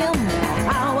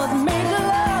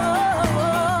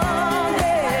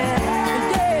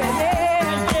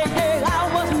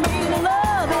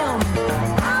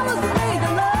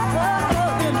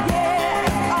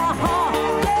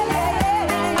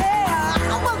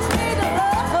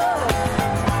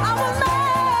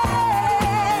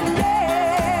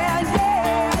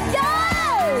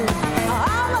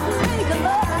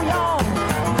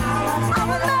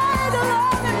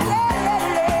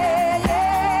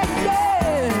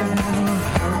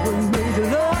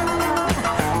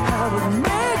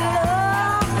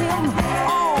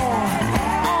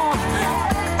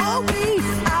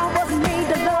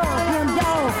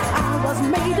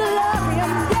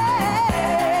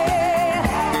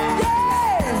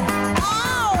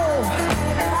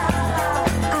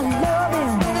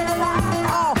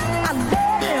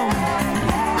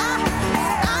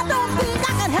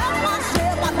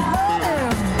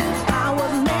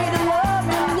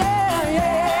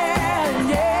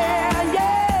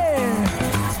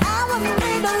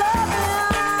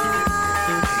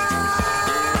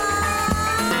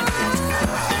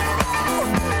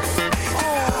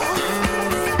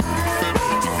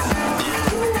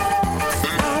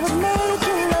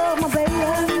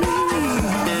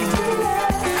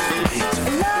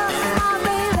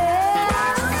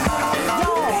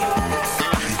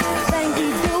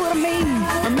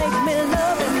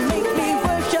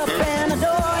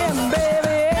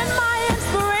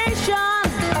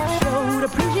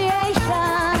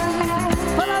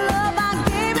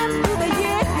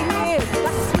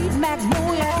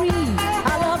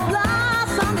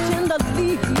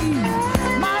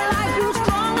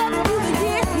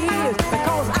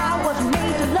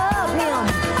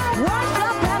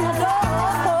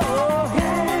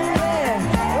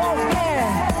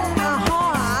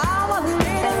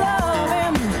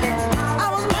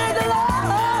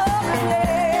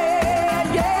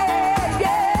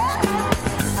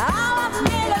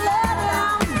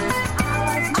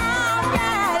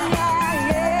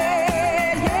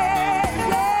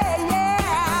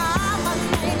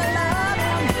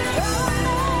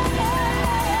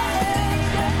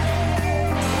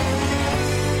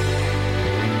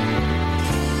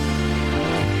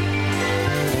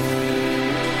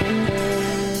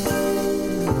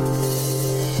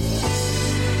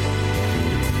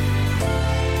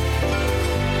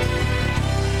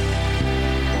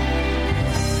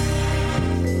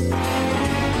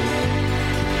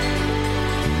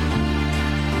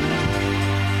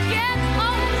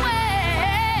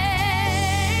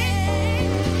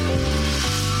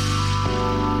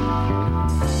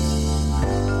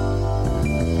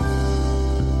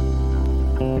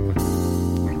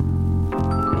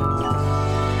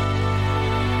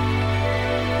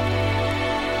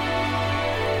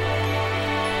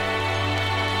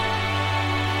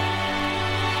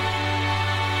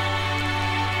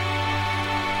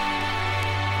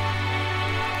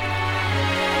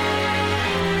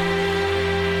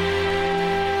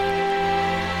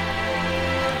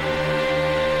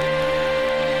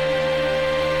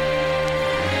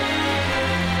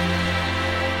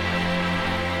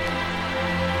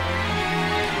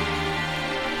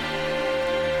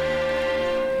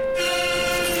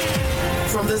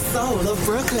from the soul of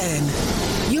Brooklyn.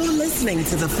 You're listening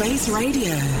to The Face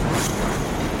Radio.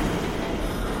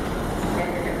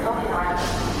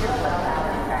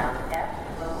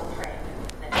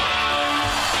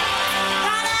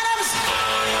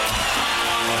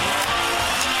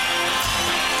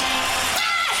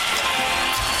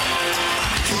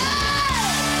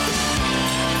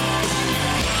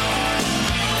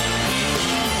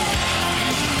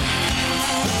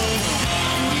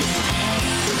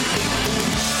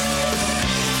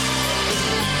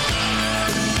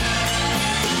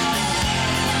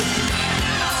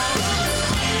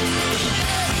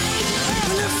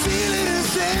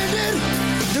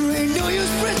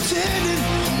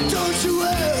 Don't you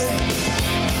worry,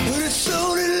 when it's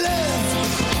only love.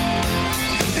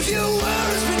 If your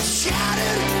world's been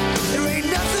shattered, there ain't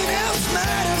nothing else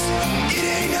matters. It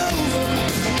ain't over,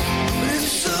 but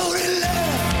it's only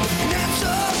love, and that's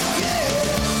all,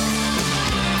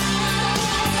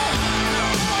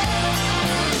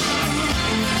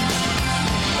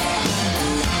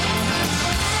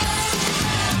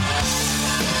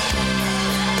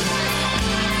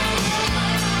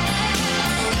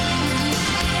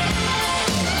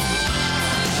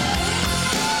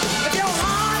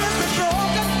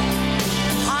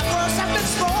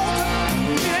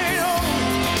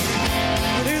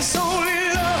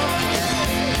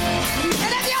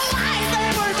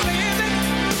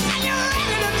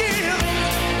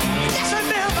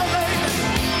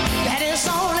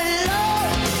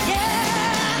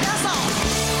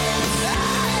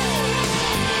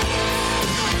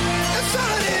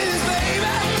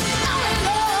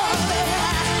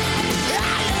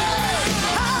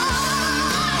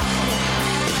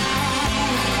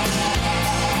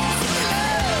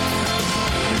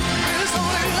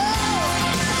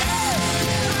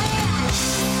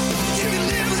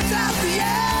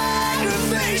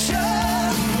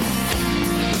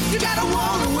 you gotta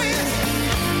wanna win.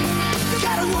 You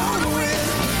gotta wanna win.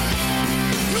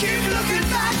 Keep looking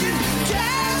back in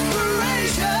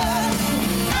desperation.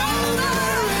 Over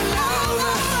and over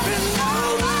and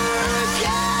over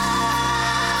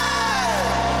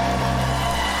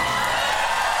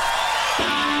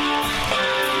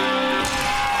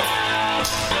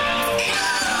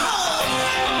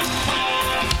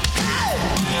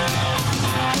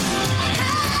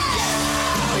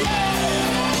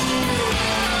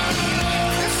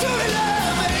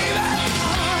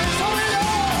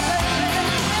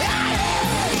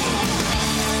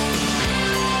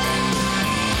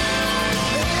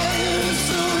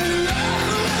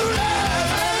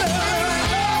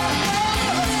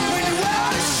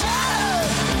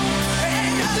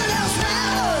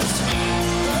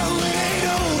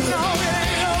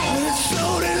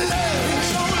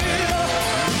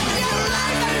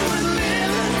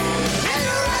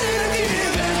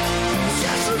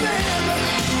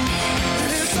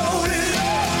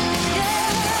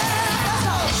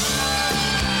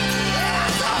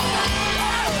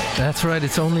That's right,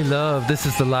 it's Only Love. This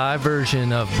is the live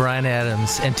version of Bryan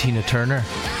Adams and Tina Turner.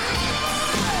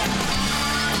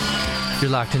 You're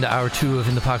locked into hour 2 of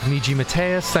In the Pocket with me, G.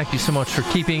 Mateus. Thank you so much for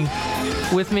keeping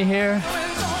with me here.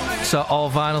 It's an all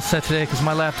vinyl set today because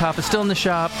my laptop is still in the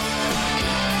shop.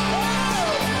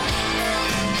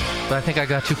 But I think I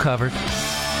got you covered.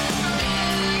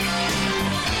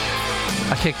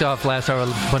 I kicked off last hour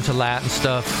a bunch of Latin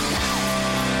stuff,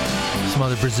 some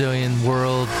other Brazilian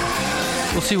world.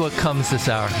 We'll see what comes this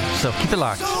hour, so keep it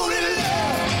locked.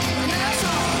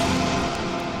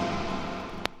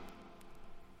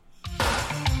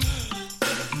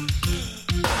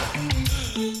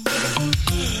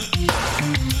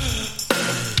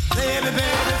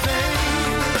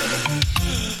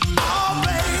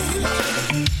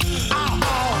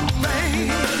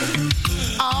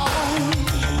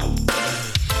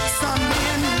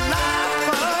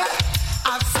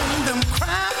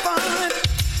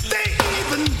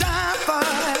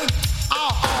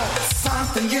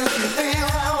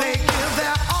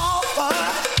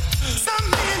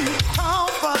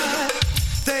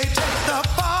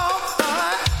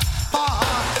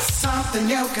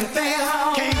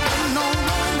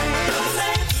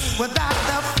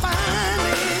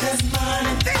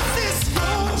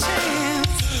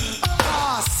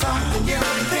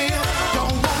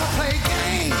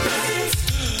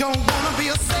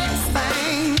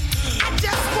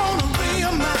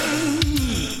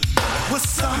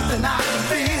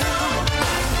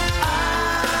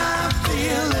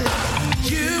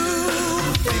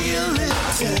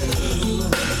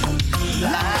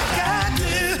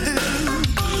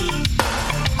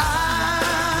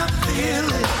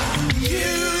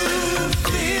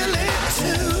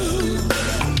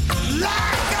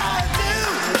 like I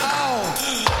do.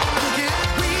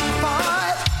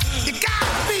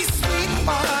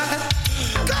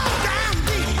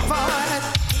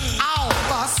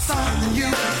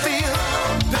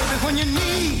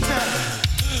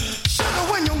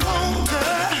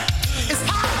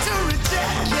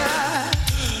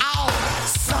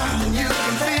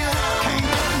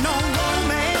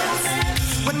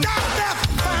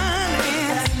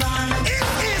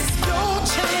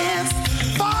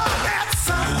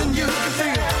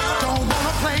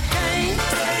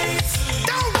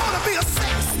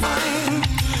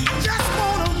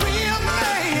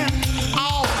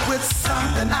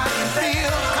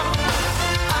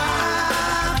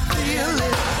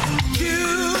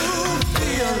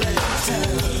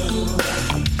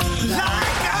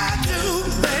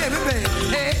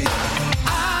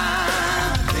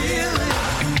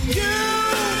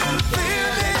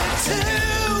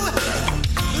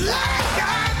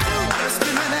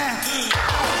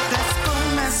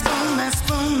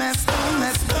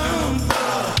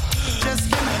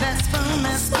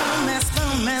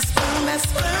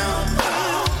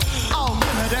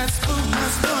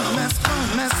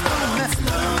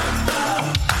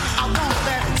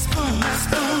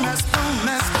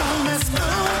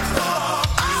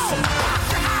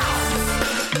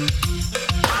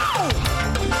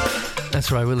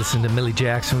 That's right, we listened to Millie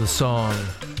Jackson with the song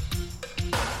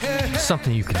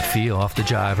Something You Can Feel off the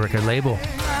Jive record label.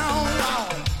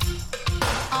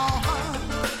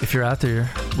 If you're out there,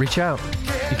 reach out.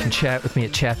 You can chat with me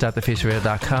at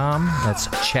chat.thefaceradio.com. That's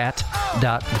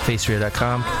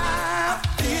chat.thefaceradio.com.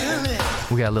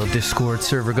 We got a little Discord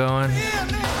server going.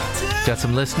 Got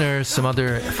some listeners, some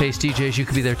other Face DJs. You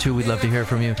could be there too. We'd love to hear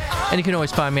from you. And you can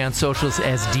always find me on socials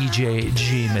as DJ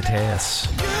G Mateus.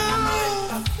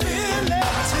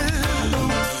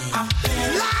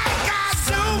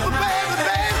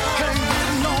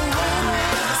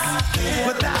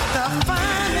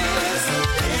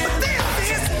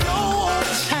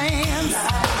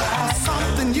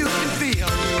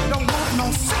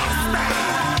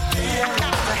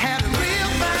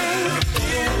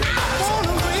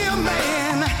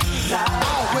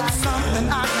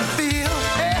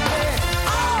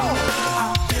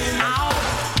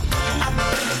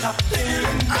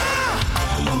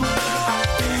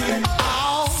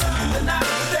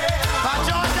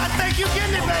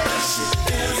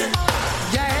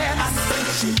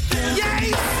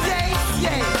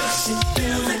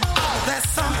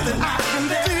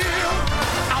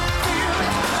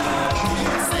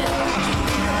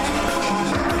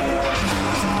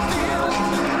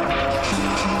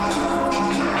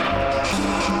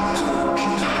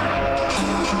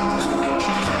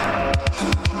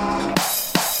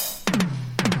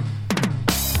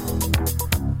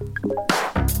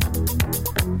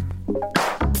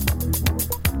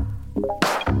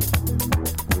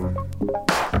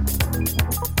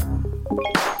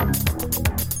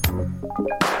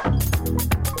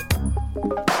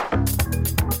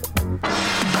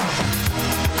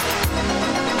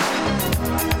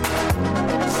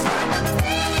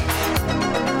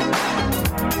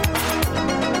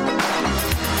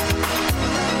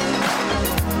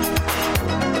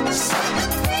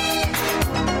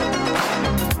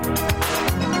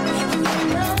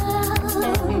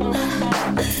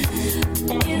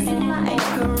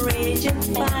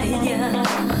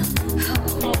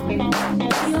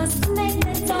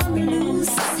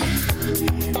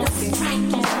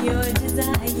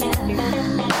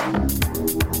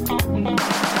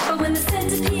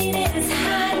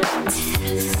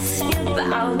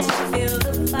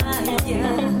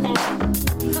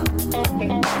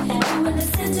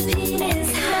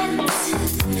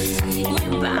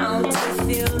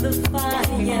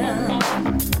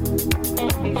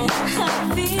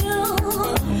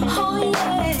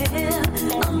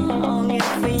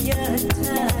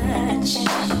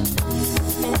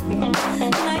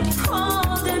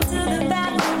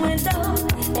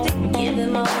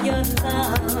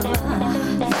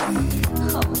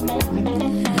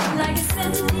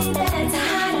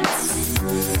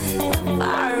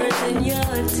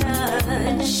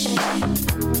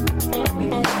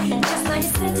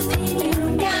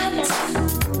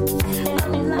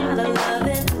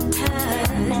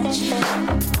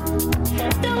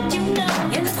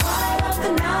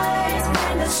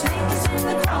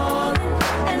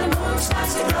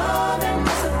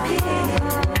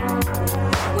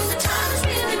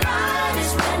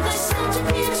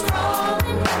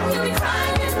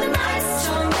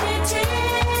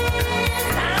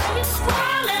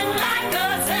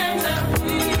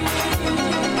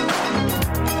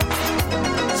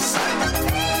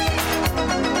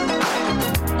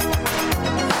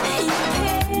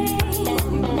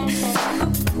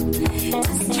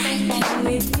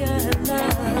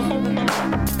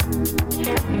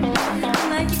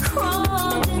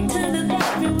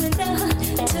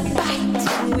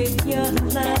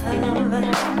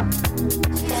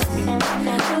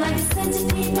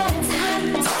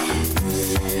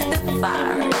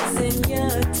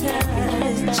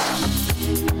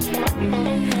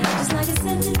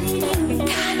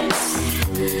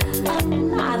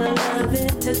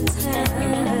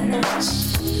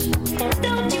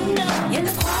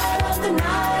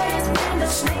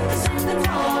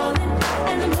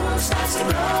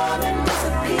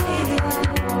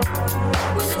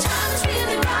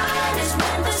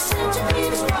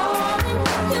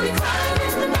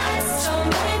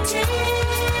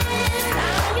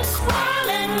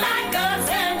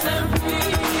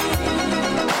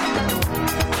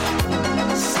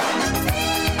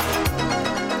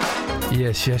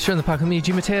 Yes, you're in the pocket with me,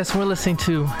 G Mateus, and we're listening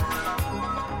to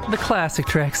the classic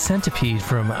track Centipede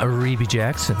from Reby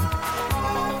Jackson.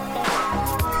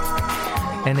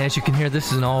 And as you can hear,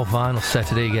 this is an all vinyl set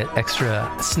today. You get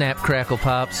extra snap, crackle,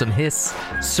 pop, some hiss,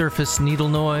 surface needle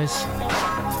noise,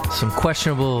 some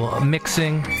questionable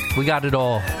mixing. We got it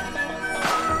all.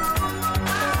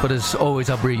 But as always,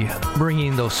 I'll be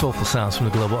bringing those soulful sounds from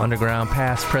the global underground,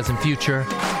 past, present, future.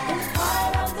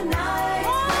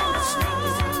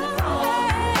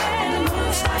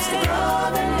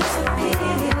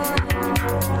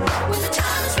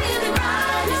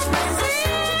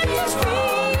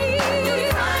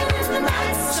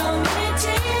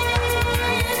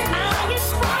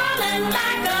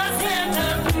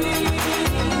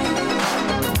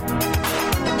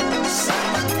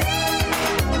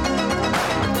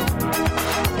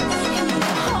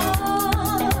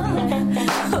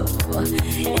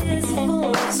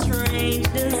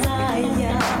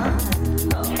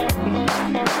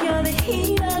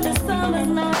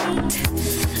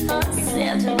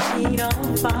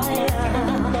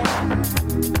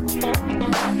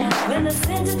 When the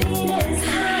centipede is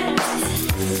hot,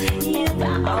 you're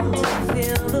bound to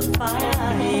feel the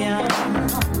fire.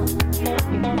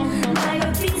 Now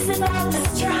your piece about to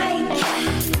strike,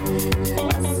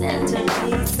 the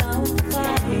centipede's on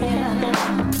fire.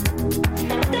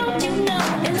 Don't you know,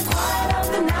 in the quiet of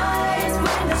the night,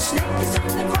 when the snake is in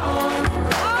the crawl, the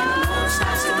moon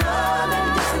starts to glow and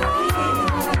disappear.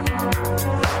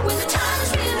 When the time is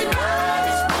really right,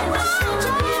 it's when the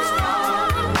centipede is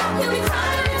gone. You'll be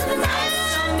crying in the night,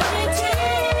 so many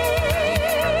tears.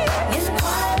 In the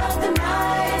quiet of the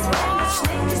night, when the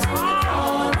snake is in the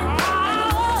crawl, the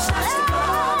moon starts to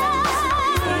glow and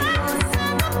disappear.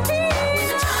 When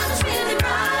the time is really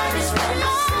right, it's when the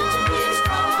centipede is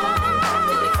gone.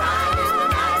 You'll be crying in the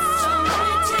night, so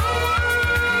many tears.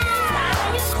 Now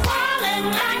you're crawling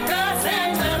like a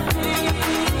centipede.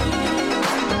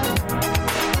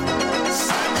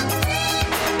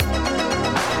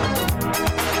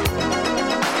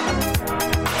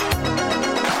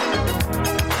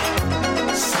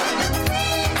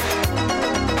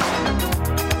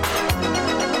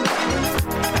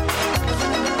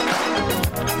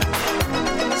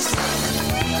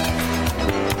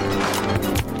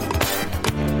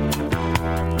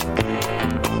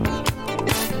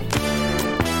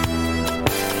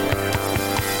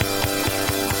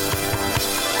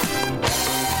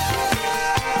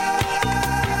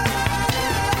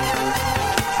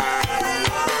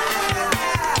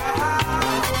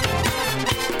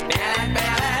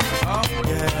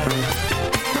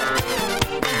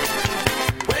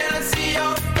 When I see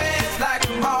your face like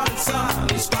the morning sun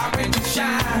is starting to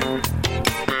shine,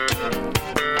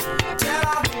 tell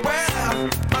all the world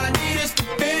my need is to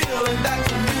feel and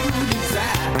that's a new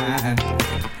design.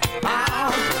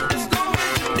 There's no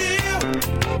major deal,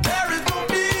 there is no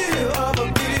fear of a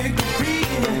big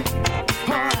degree.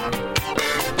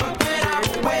 But when I'm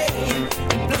away,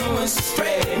 influence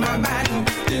astray, my mind will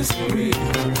disagree.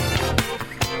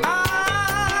 I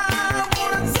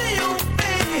wanna see your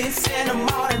face in the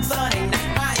morning sun,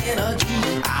 ignite my energy.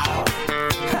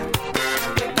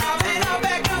 Because in the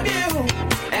back of you,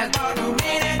 there's no new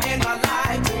meaning in my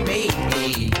life to me.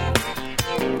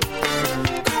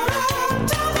 Gonna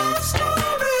tell the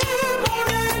story,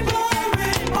 morning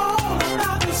glory, all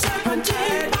about the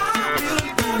serpentine fire.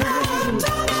 Gonna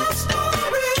tell the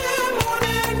story,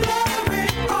 morning glory,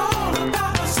 all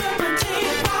about the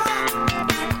serpentine fire.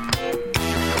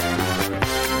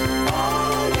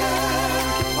 Oh yeah,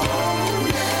 oh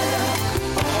yeah,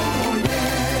 oh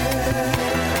yeah,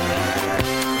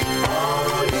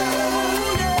 oh yeah,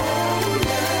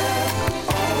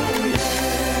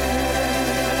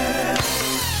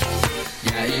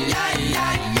 yeah, yeah,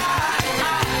 yeah,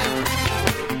 yeah.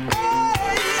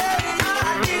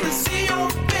 I need to see your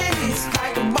face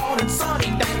like the morning sun,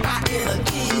 ignite my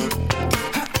energy.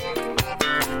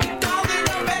 Because in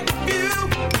the back of you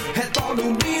has all the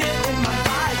meaning in my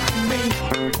life to me.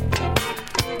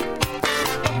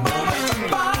 The moments are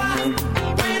fine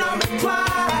when I'm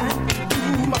inclined to do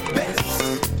my best.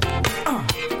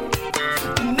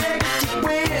 The negative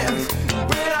wins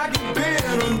when I get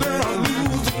bitter and then I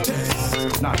lose the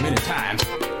test. Not many times.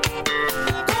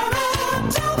 Gonna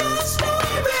tell the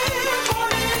story,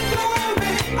 morning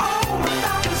glory, all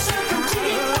about the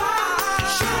serpentine fire.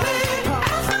 Surely,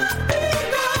 as a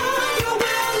beacon, you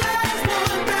will last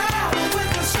one battle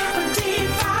with the serpentine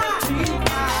fire.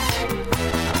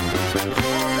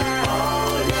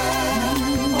 Oh yeah,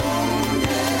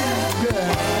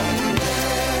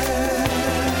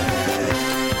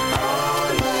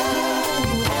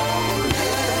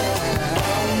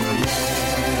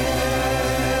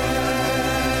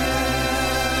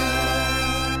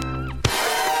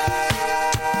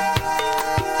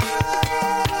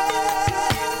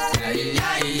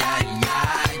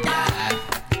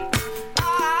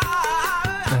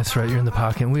 That's right, you're in the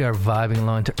pocket. We are vibing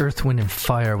along to Earth, Wind, and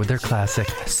Fire with their classic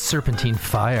Serpentine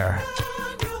Fire.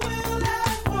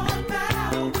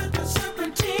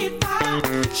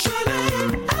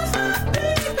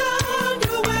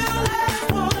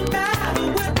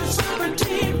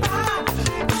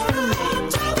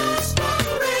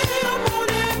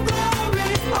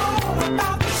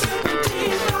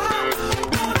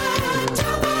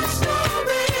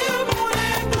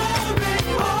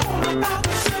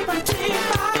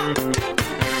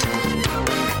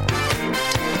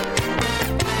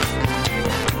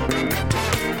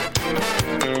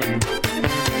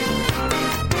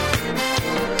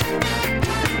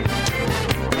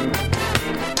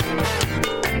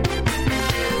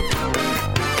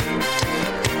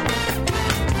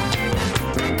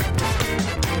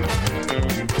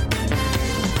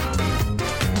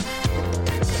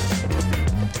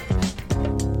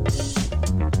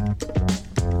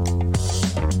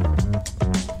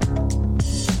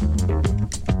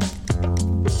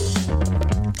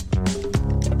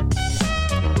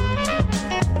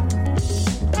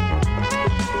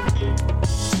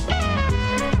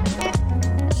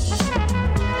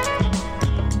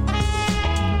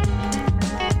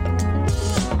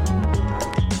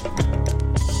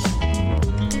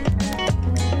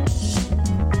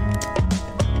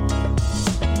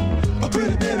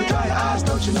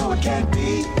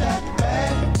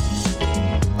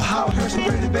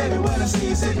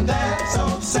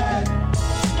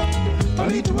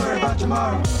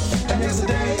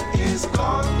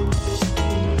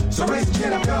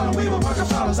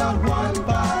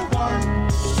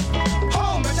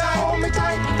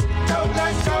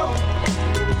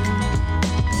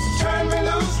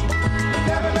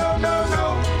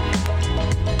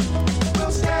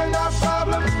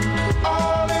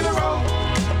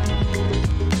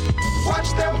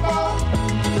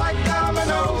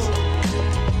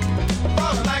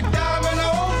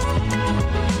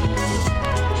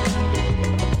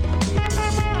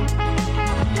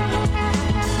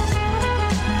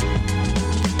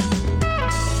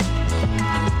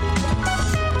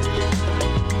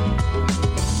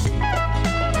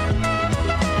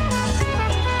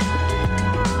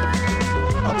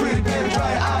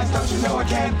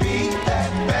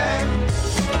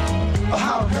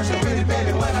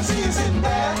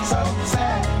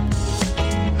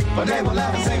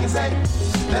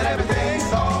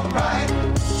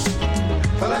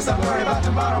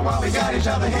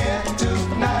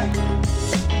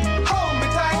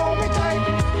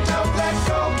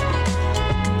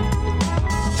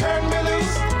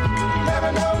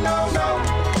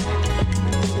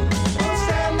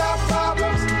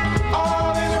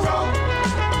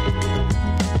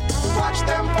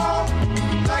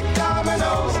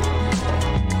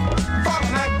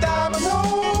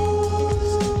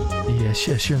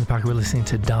 Yes, you're in the pocket. We're listening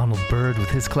to Donald Byrd with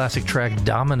his classic track,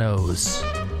 Dominoes.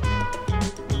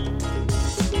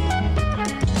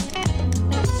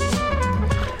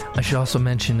 I should also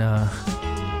mention,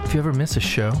 if you ever miss a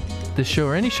show, this show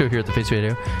or any show here at The Face Radio,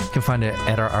 you can find it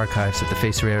at our archives at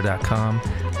thefaceradio.com,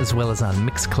 as well as on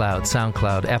Mixcloud,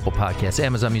 SoundCloud, Apple Podcasts,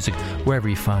 Amazon Music, wherever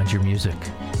you find your music.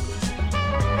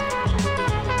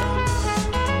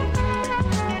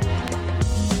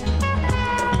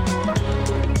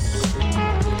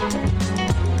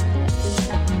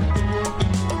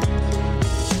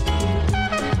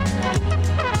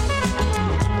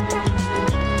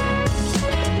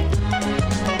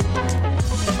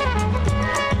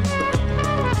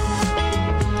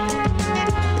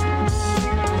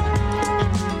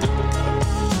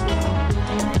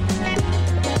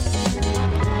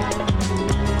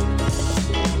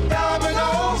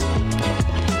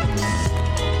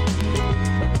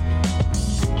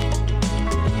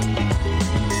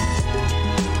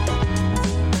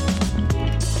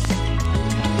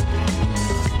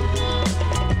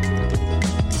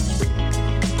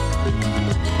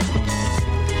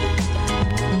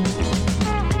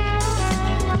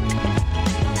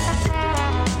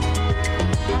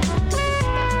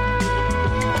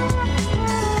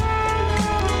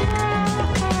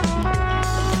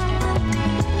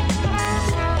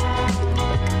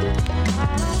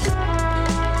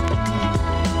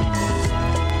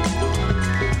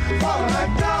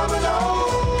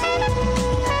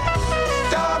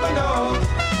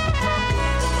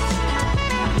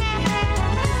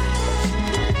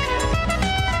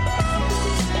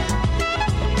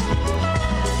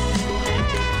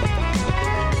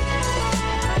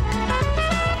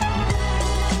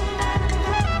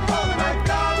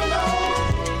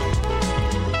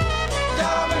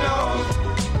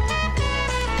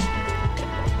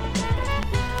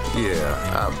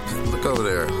 Look over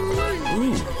there.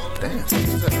 Ooh, damn.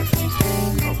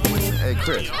 Hey,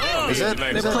 Chris. Is that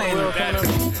playing?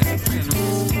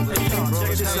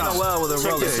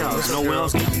 Check this out. No one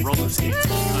else got roller skates.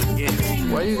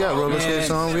 Why you got roller skates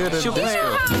on? We had a disco. No,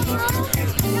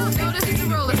 this is a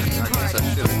roller skate I guess I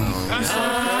should have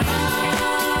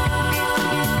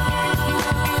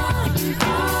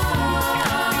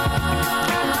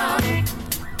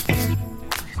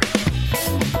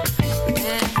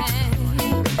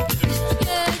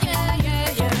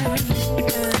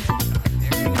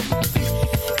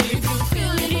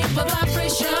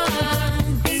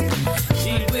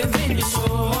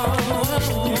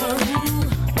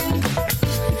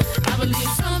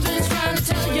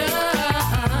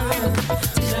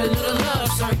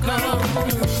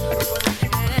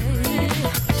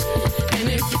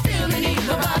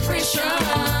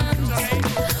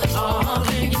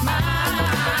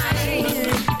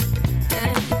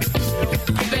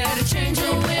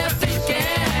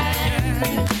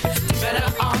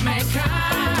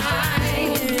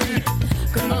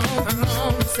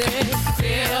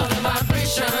Feel the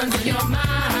vibrations in your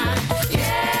mind.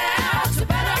 Yeah, to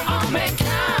better all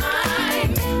mankind.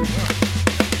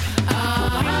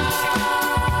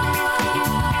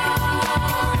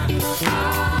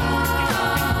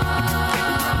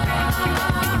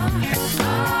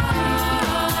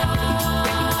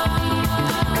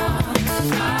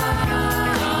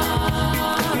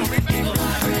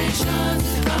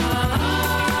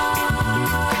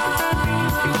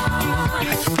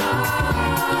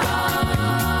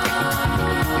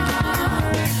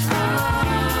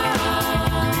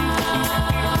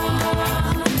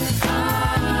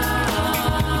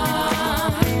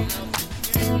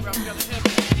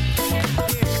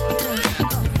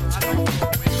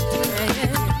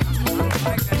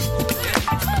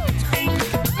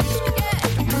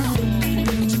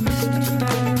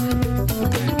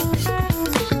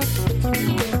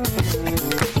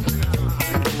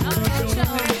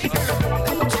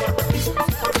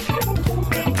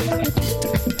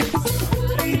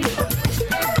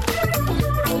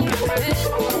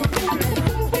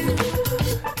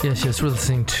 Yes, we're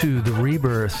listening to The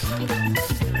Rebirth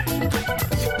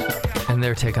and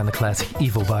their take on the classic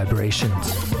Evil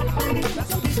Vibrations.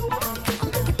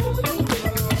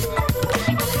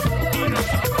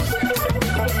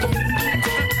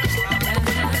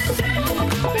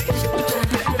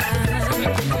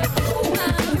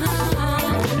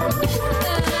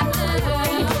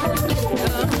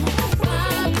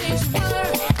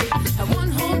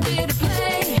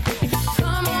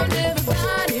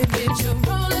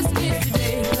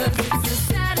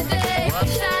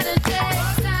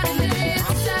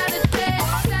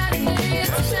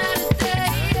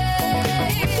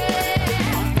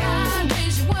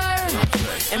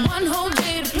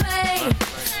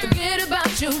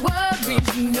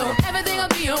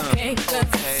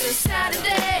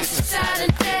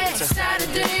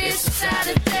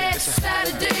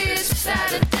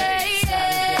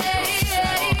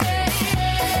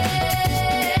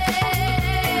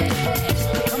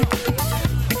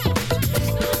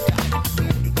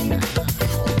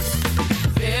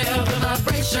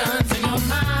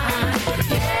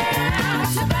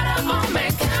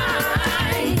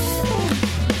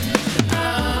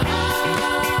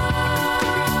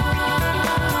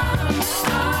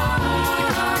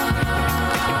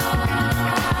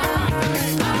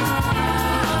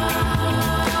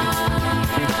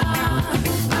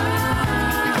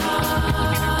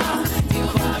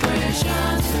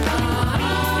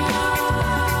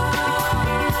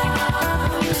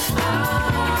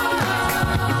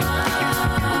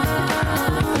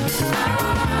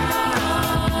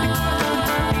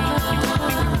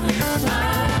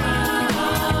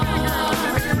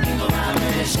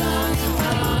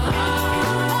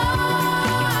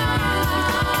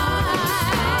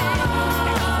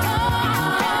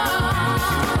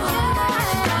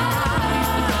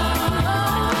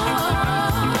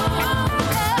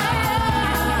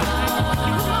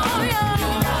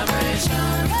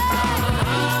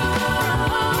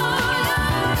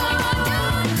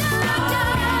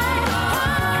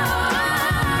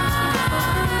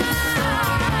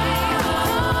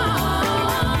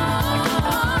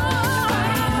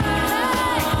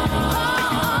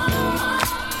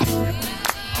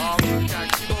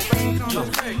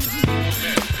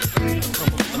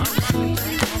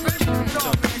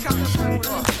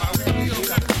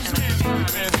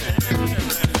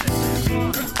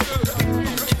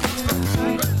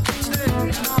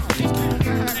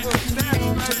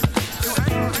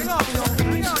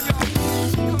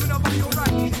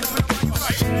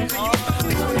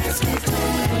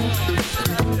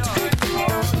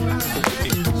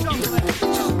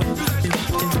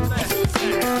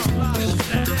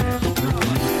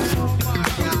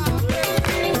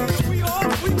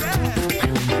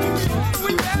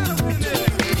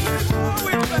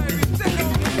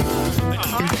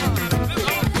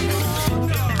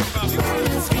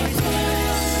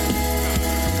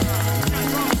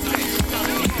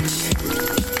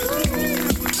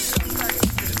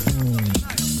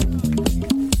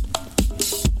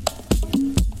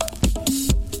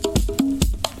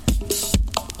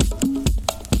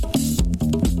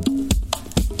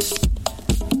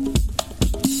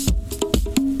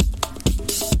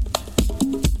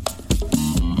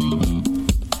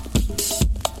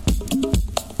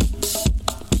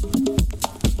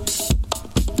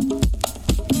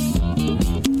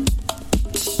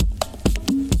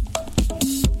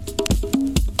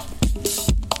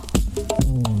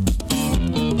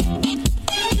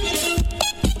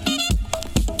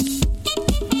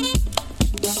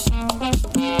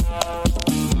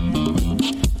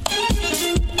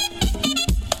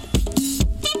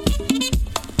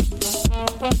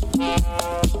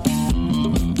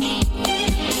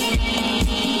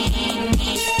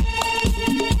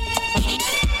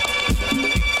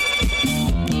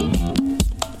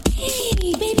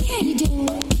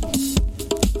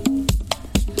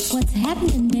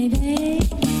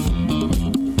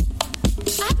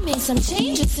 some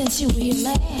changes since you were here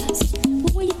last. Well,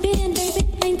 where you been, baby?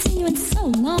 Ain't seen you in so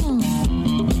long.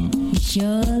 You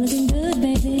sure looking good,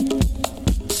 baby.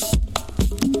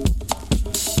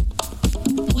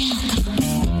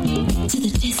 Welcome to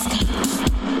the disco.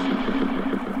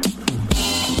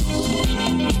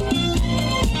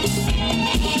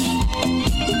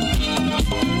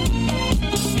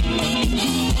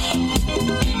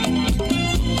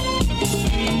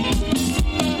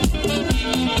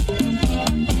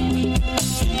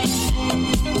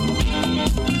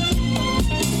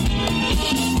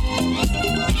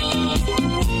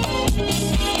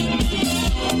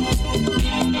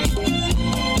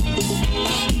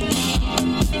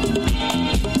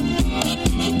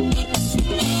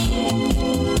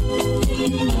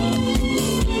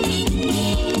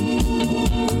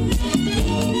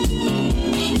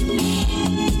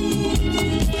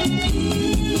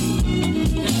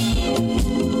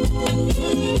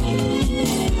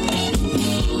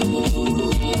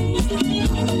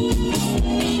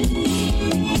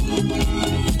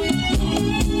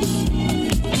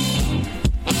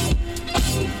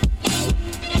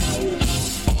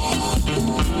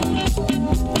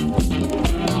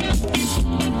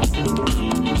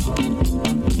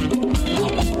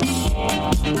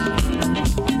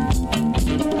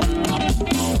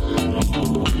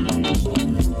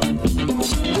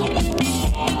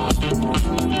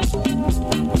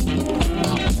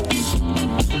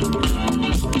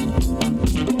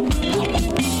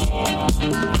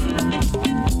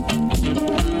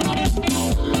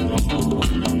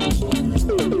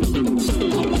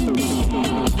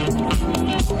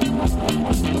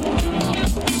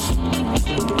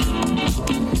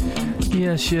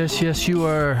 Yes, you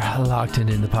are locked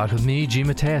in the pod with me, G.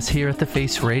 Mateus, here at The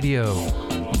Face Radio.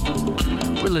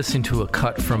 We're listening to a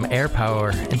cut from Air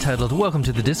Power entitled Welcome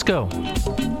to the Disco.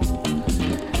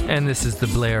 And this is the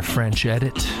Blair French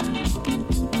edit.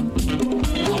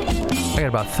 I got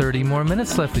about 30 more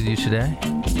minutes left with you today.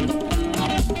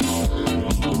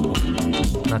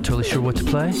 Not totally sure what to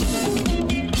play.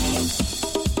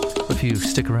 If you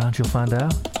stick around, you'll find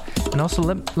out. And also,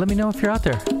 let me know if you're out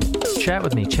there. Chat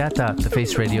with me,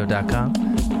 chat.thefaceradio.com.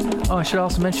 Oh, I should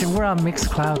also mention we're on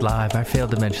Mixcloud Live. I failed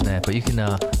to mention that, but you can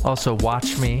also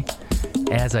watch me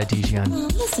as I DJ on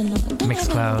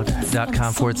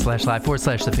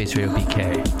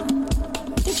mixcloud.com/live/the-face-radio-BK.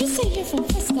 Did you say you're from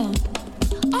Frisco?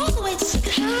 All the way to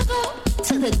Chicago?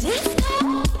 To the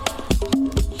disco?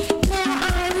 Now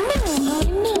I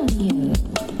know you.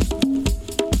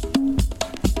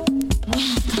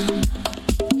 Welcome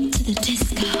to the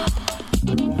disco.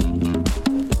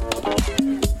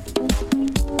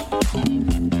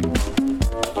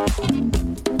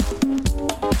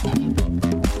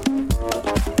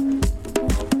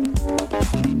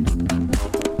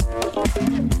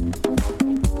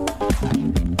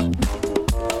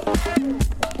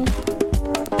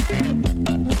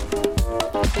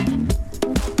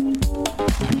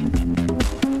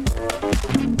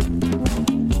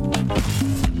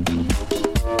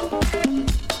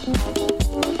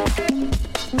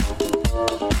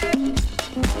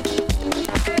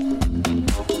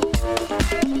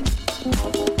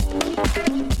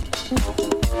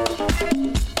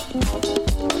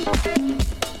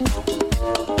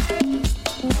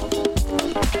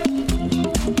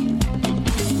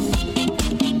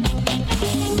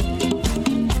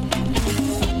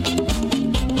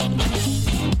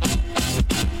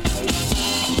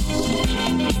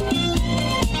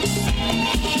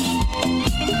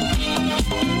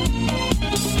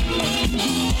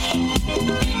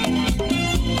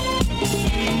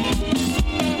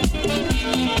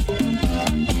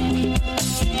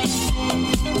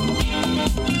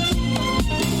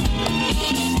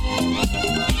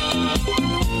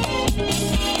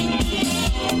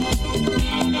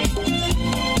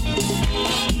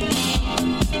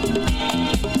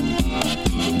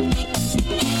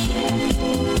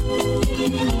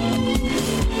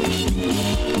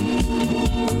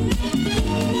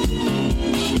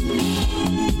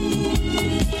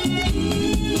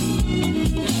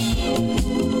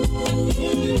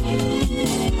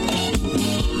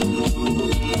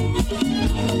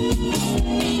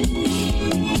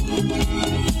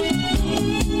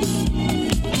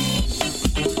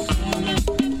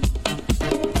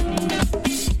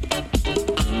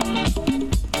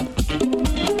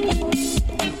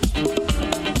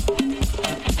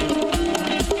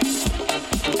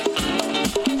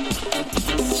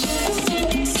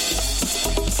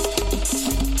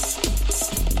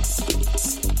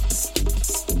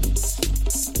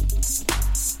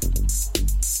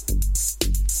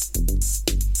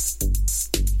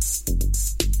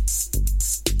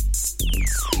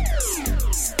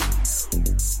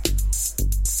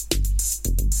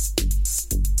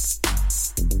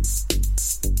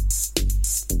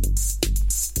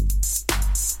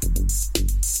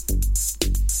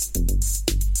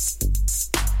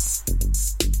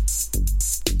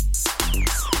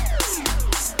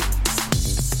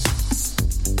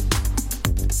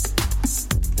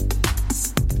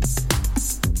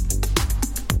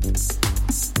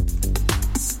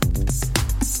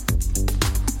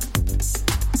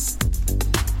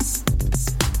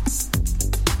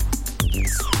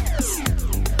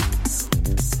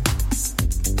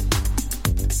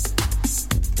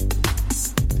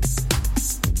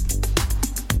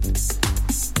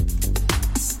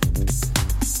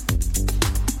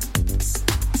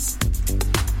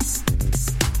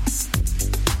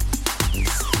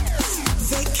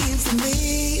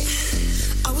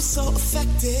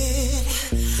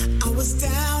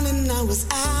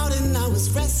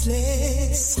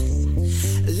 defenseless.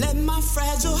 Let my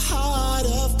fragile heart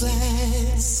of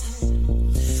glass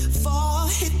fall,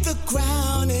 hit the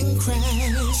ground and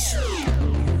crash.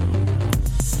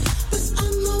 But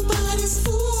I'm nobody's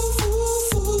fool, fool,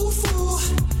 fool, fool.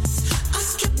 I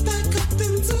get back up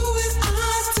and do what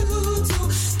I do.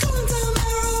 Going down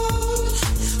that road,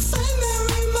 find that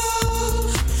rainbow.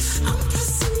 I'm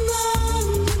pressing on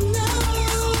now.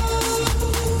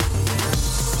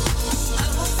 I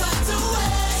will find a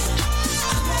way.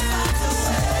 I will find a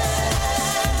way.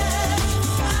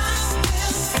 I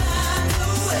will find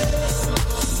a way.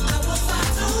 I will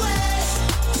find a way.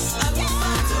 I will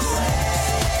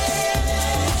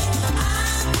find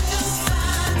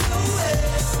a way.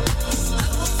 I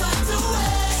will find a way. I will find a way.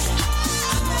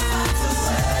 I will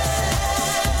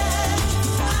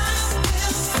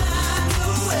find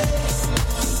a way.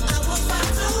 I will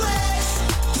find a way. I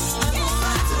will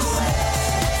find a way.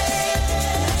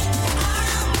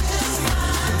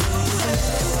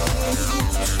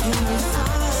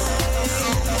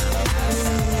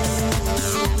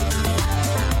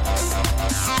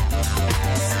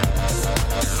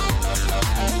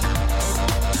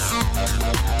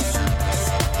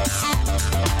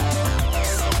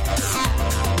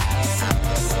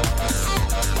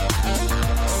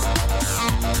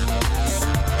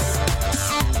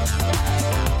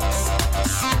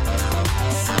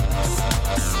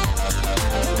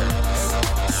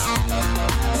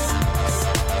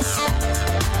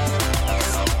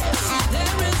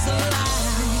 There is a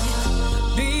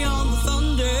light beyond the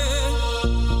thunder,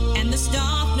 and this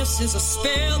darkness is a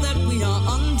spell that we are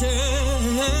under.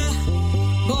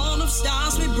 Born of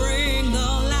stars, we bring the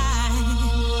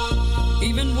light,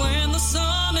 even when the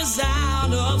sun is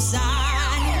out of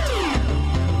sight.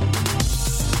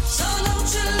 So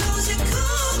don't you lose your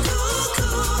cool, cool,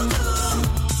 cool, cool.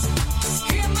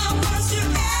 Hear my words to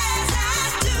as I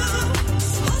do.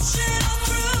 Push it all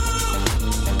through.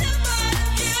 Never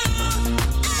you.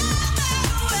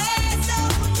 Always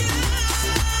on you.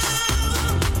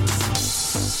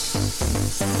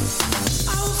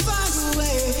 I will find a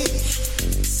way.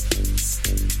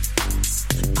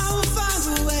 I will find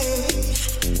a way.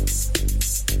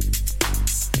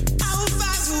 I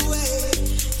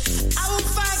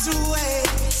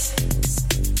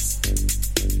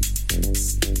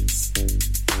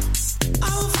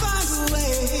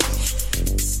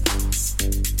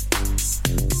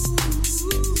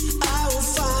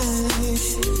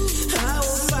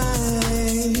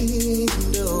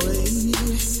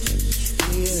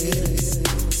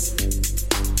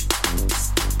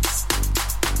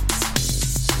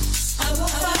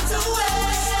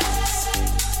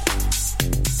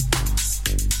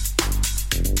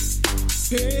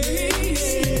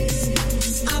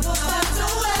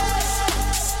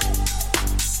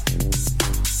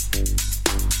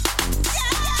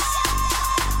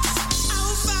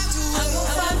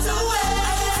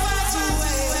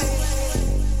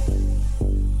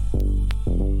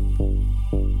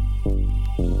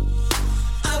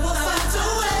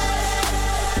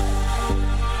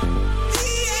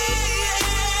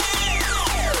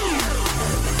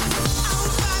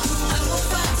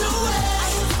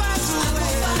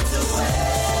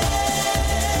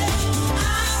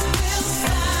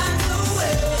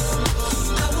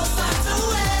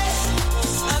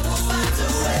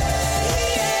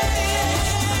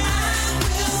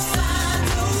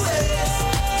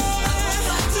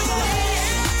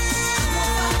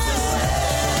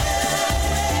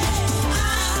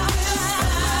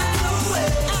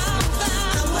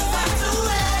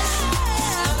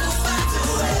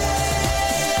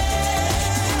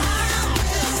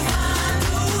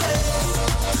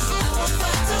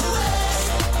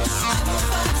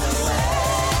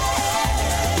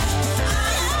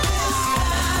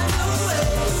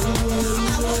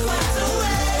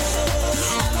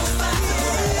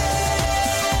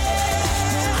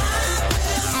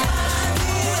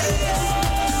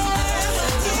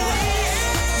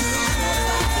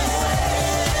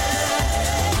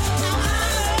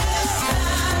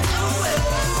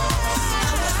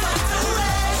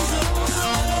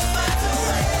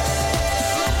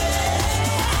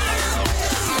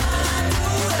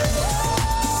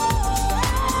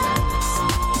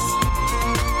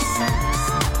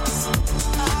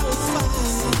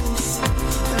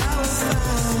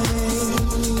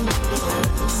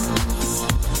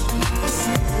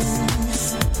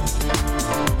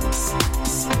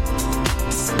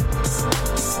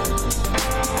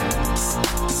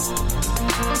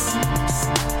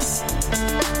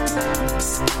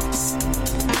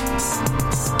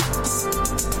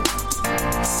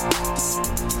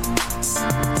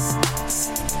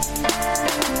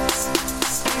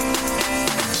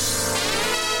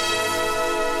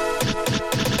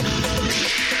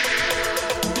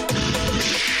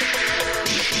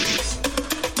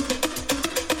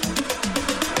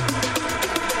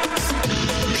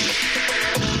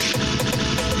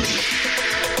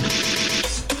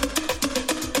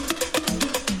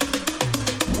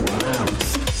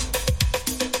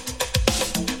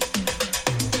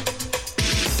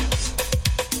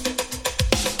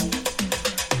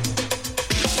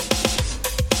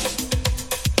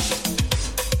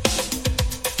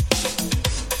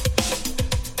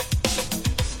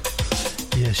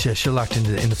You're locked in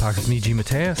the pocket with me, G.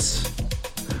 Mateus.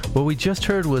 What we just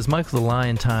heard was Michael the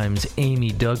Lion times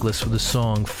Amy Douglas with the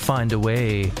song Find a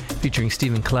Way, featuring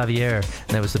Stephen Clavier, and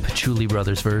that was the Patchouli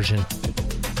Brothers version.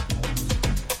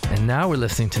 And now we're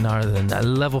listening to none other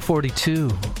than Level 42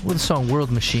 with the song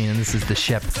World Machine, and this is the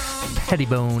Shep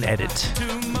Pettibone edit.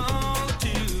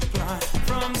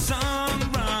 From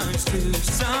sunrise to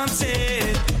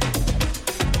sunset,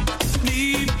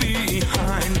 leave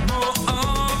behind more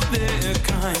of their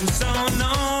kind, so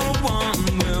no one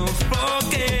will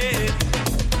forget.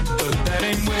 But that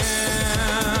ain't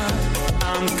where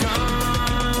I'm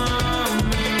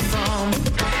coming from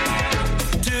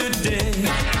today.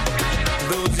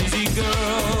 Those easy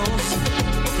girls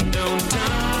don't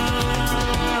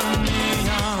turn me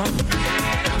on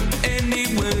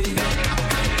anyway.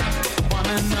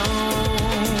 Wanna know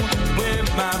where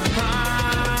my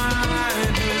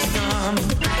pride is gone.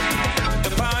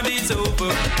 The party's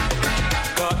over,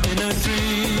 caught in a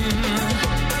dream,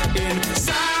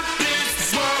 inside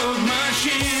this world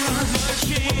machine,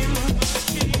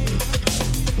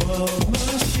 world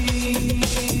machine.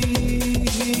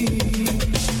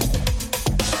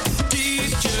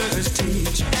 Teachers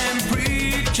teach and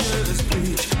preachers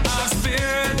preach our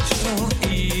spiritual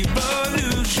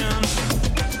evolution.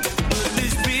 But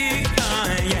this big I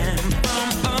am from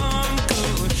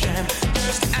Uncle Sham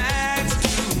just adds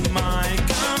to my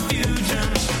confusion.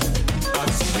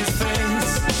 I've seen his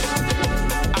face,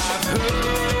 I've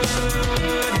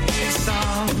heard his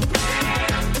song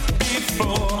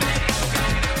before,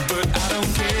 but I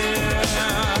don't care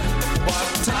what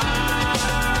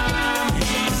time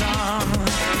he's on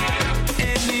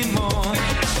anymore.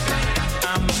 I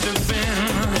must have been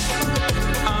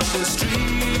on the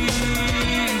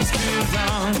streets too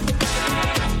long.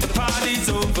 The party's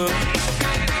over,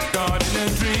 caught in a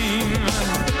dream,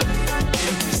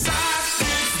 inside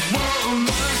this world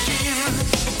machine.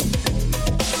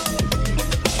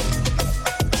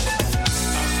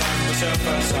 I find myself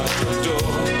outside your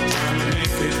door, trying to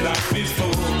make it like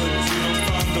before, but you don't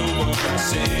follow what I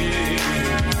say.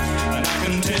 And I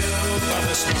can tell by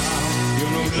the smile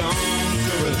you're no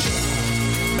longer a child.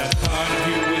 That part of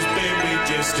you was buried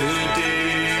yesterday.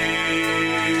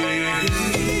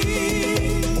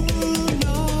 Who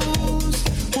knows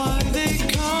why they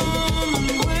come and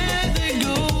where they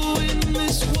go in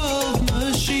this world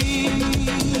machine?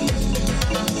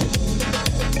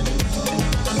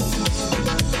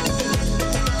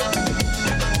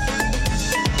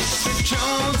 The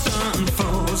chosen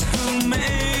foes who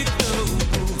make the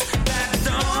rules that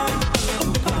don't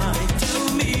apply to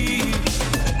me,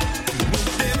 with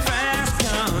their fast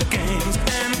games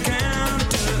and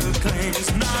counterclaims,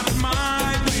 not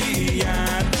my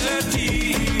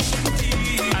reality.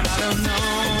 And I don't know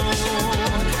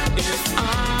if I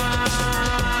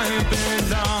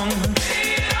belong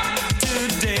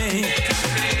today.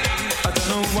 I don't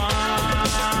know why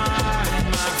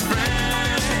my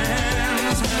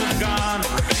friends have gone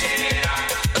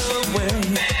away.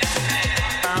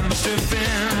 I must have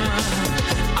been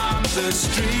on the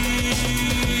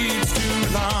streets too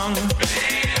long.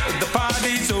 The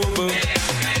party's over,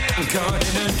 caught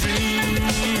in a dream,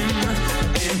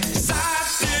 inside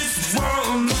this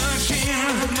world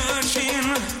machine.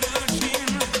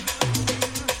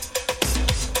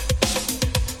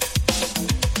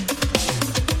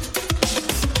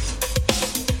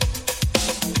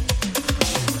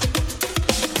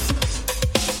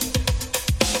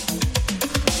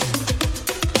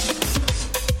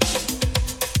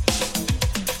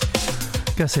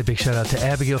 Gotta say a big shout out to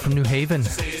Abigail from New Haven,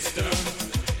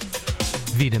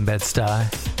 Vieden Bed-Stuy,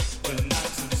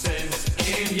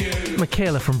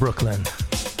 Michaela from Brooklyn,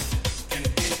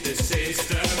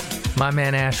 my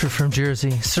man Ashford from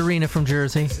Jersey, Serena from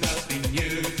Jersey,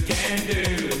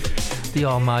 the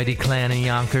almighty clan in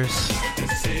Yonkers,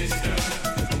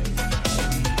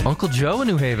 Uncle Joe in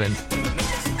New Haven,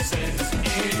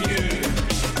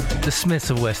 the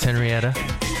Smiths of West Henrietta,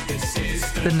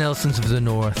 the Nelsons of the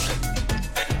North,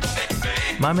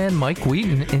 my man Mike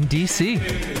Wheaton in D.C.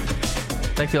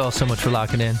 Thank you all so much for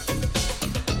locking in.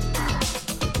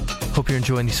 Hope you're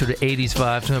enjoying these sort of 80s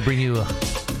vibes. I'm going to bring you a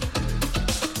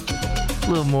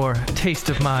little more taste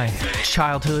of my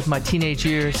childhood, my teenage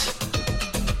years.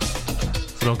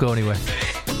 So don't go anywhere.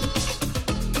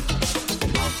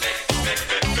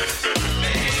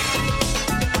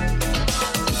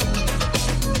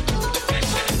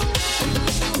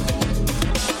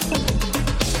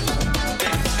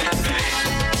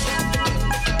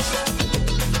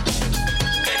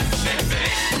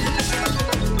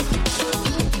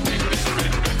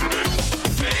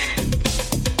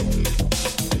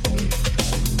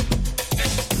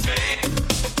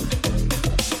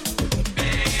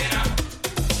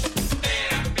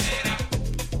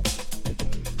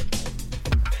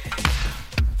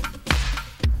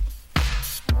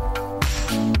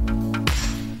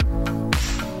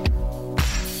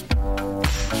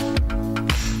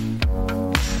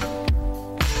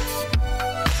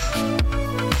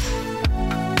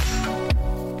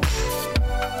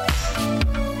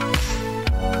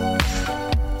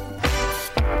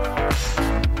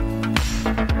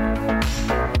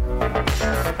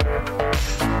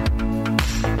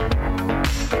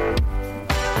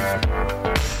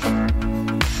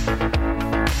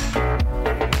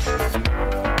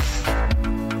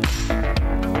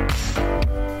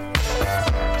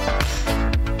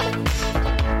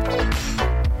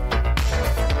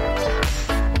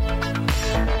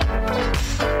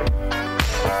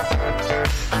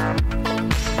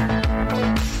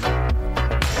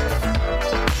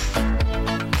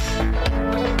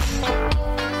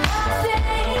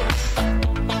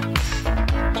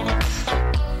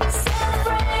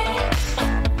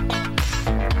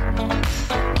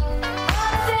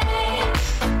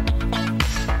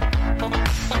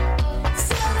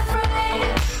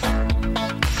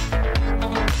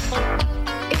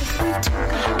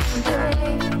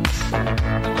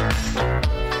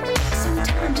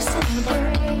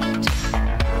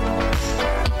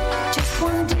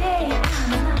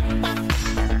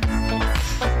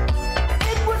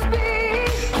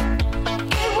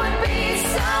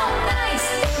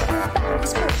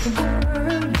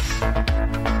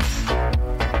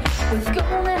 We're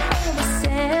gonna have a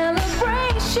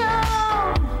celebration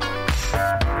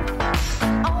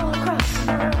all across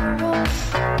the world,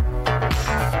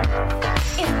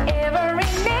 in every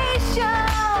nation.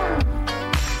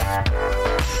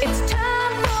 It's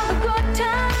time for the good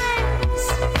times.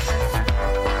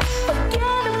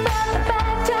 Forget about the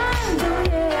bad times, oh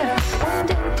yeah. One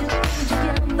day to come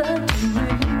together to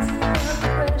release the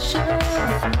pressure.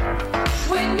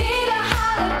 We need a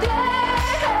holiday.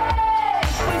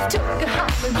 We took a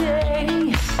holiday.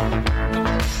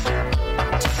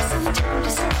 Took some time to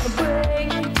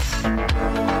celebrate.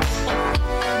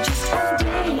 Just one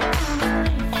day in our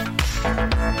life.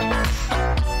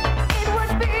 It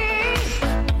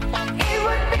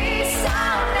would be so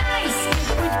nice if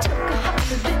we took a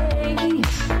holiday.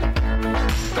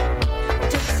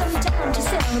 Took some time to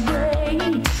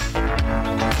celebrate.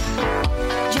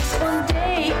 Just one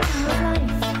day in our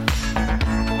life.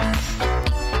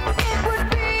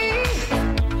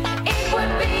 It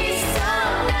would be so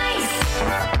nice.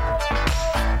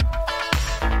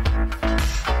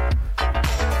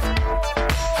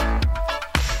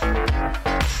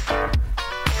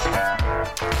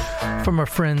 From our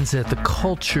friends at the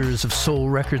Cultures of Soul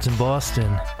Records in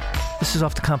Boston. This is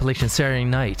off the compilation Saturday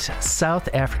Night, South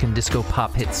African Disco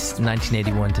Pop Hits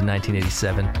 1981 to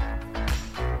 1987.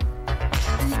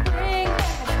 Bring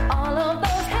back all of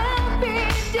those happy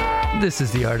days. This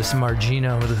is the artist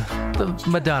Margino with the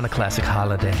Madonna classic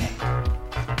Holiday.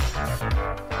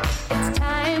 It's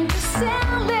time to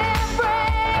celebrate.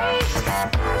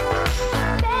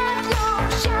 Let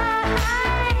your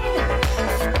shine,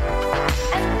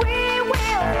 and we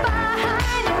will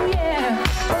find, oh yeah,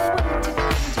 a way to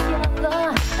come together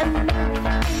and make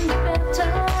things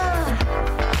better.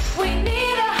 We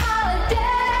need a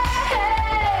holiday.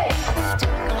 We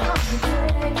took a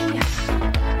holiday.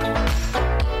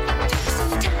 Took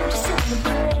some time to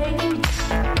celebrate.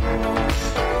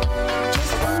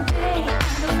 Just one day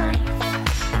out of life.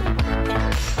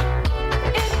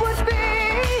 It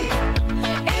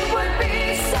would be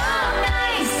so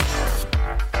nice.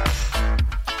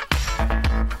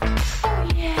 Oh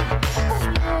yeah,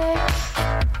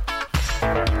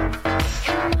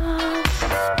 come on.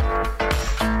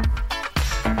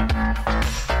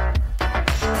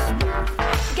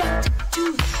 Got to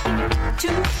get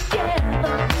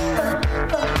together.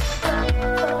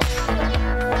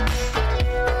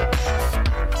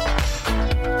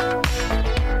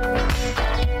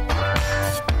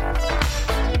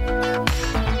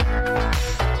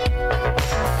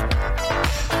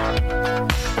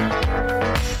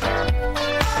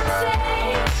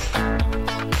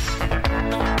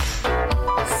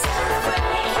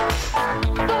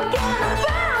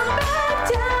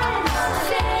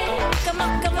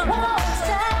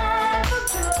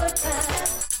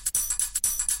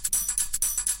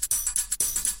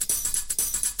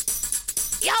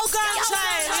 Yo,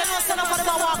 grandchild, you know, son of a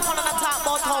walk on and I talk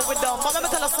about how we done. But let me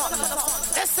tell you something.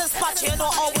 This is Patchy, you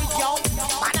know how we young.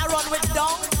 Man, I run with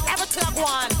down. Everything I go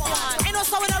on. I know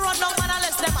so when I run down, man, I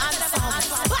let them answer.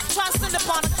 But trust in the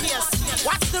pawn case.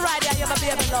 Watch the ride here, you my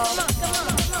baby love.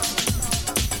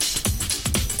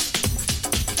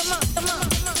 Come on, come on.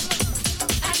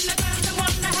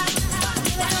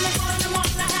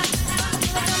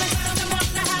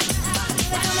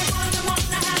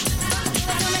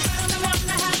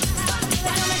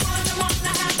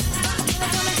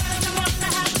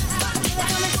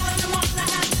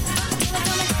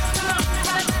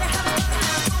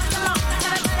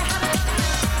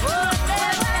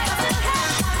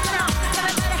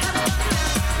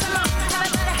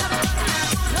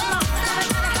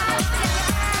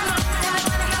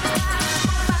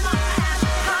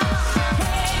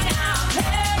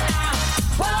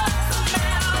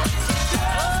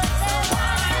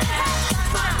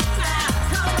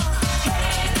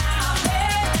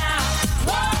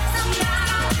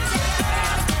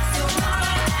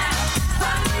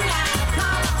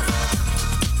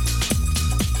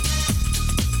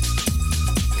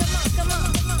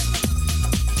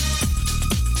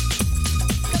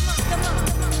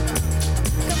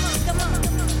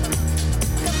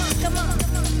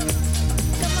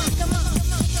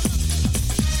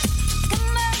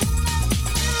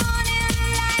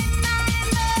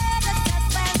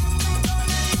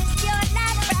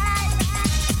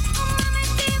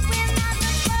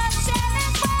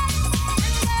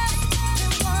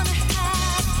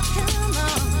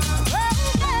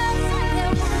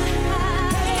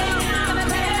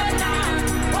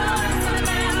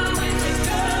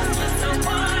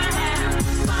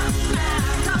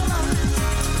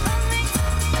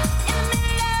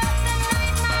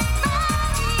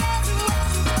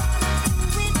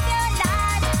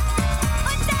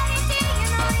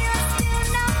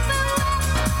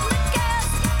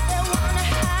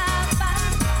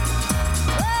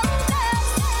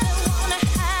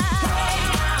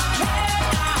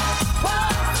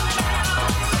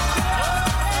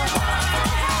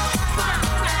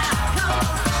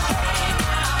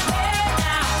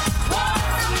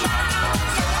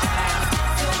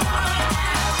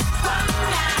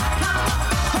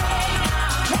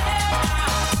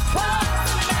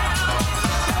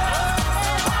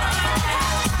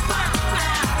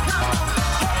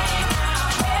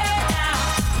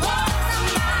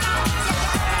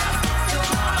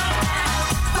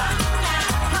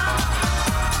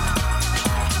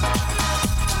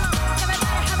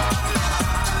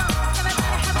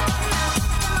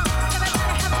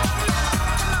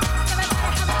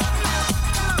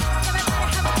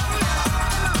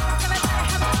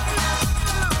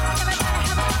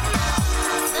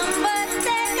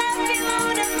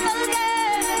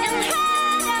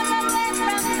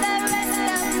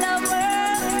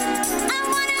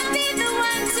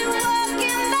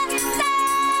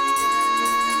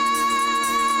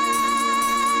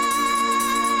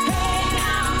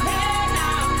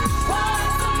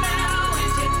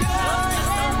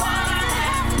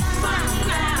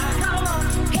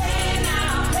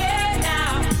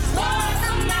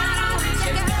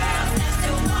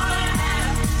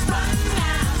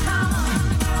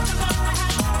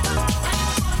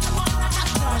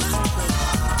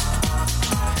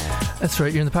 That's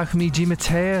right, you're in the pocket with me, G.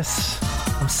 Mateus.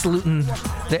 I'm saluting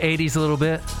the 80s a little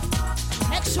bit.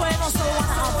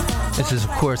 This is, of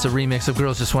course, a remix of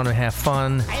Girls Just Want to Have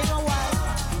Fun.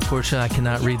 Unfortunately, I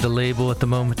cannot read the label at the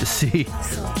moment to see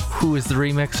who is the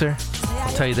remixer.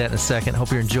 I'll tell you that in a second.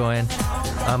 Hope you're enjoying.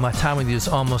 My time with you is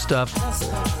almost up.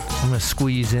 I'm going to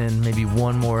squeeze in maybe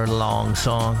one more long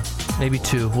song. Maybe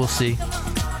two. We'll see.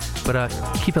 But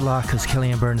keep it locked because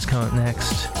Kellyanne Byrne is coming up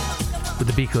next with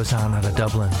The Beat Goes On out of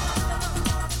Dublin.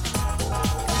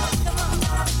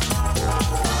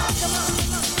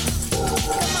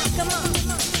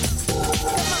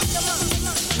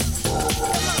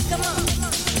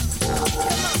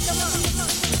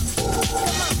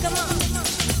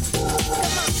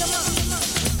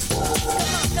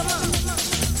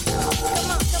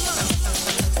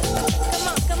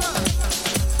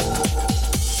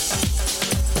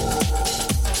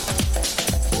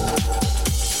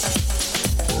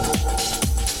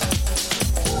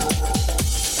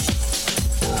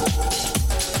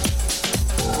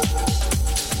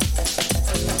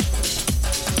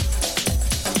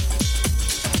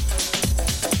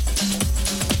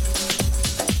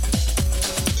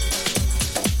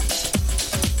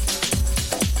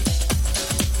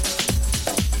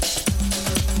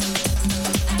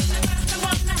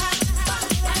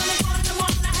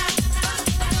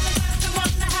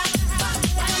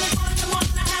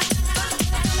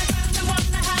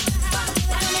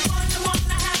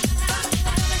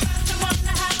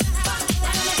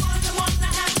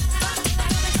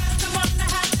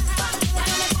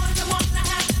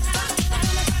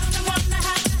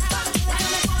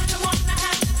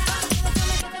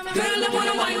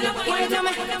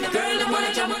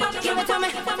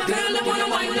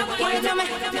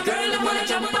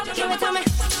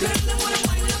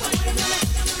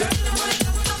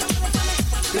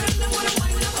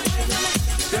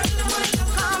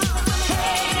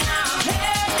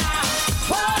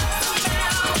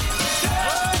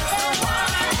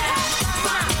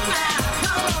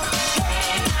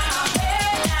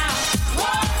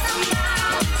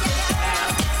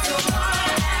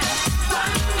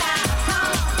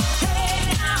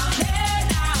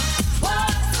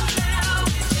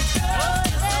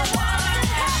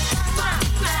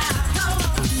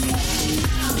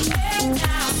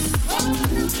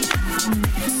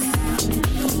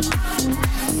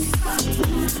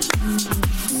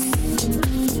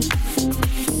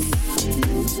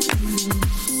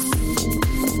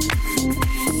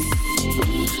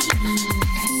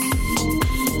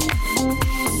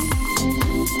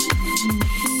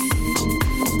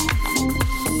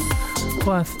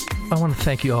 Well, I want to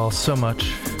thank you all so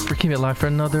much for keeping it live for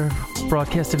another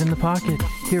broadcast of In the Pocket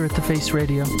here at The Face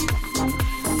Radio.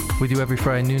 We do every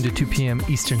Friday noon to 2 p.m.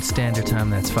 Eastern Standard Time.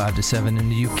 That's 5 to 7 in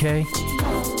the UK.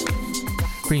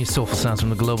 Bring you soulful sounds from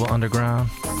the global underground.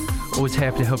 Always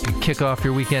happy to help you kick off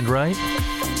your weekend right.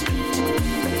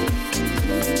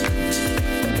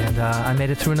 And I made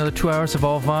it through another 2 hours of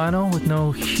all vinyl with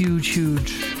no huge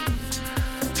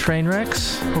train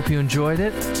wrecks. Hope you enjoyed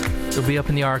it. It'll be up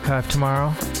in the archive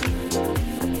tomorrow.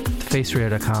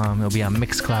 Faceradio.com. It'll be on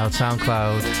Mixcloud,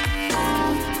 SoundCloud,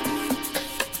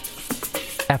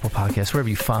 Apple Podcasts, wherever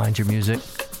you find your music.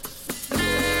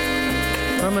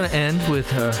 I'm going to end with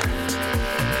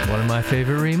one of my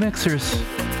favorite remixers.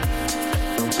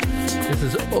 This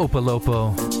is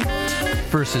Opalopo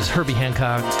versus Herbie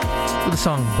Hancock with the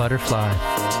song Butterfly.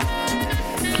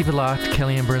 Keep it locked.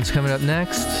 Kellyanne Byrne's coming up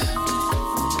next.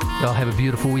 Y'all have a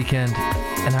beautiful weekend,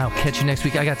 and I'll catch you next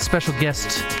week. I got special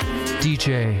guest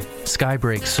DJ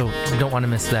Skybreak, so you don't want to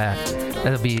miss that.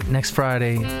 That'll be next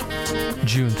Friday,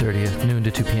 June 30th, noon to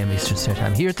 2 p.m. Eastern Standard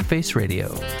Time, here at The Face Radio.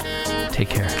 Take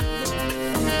care.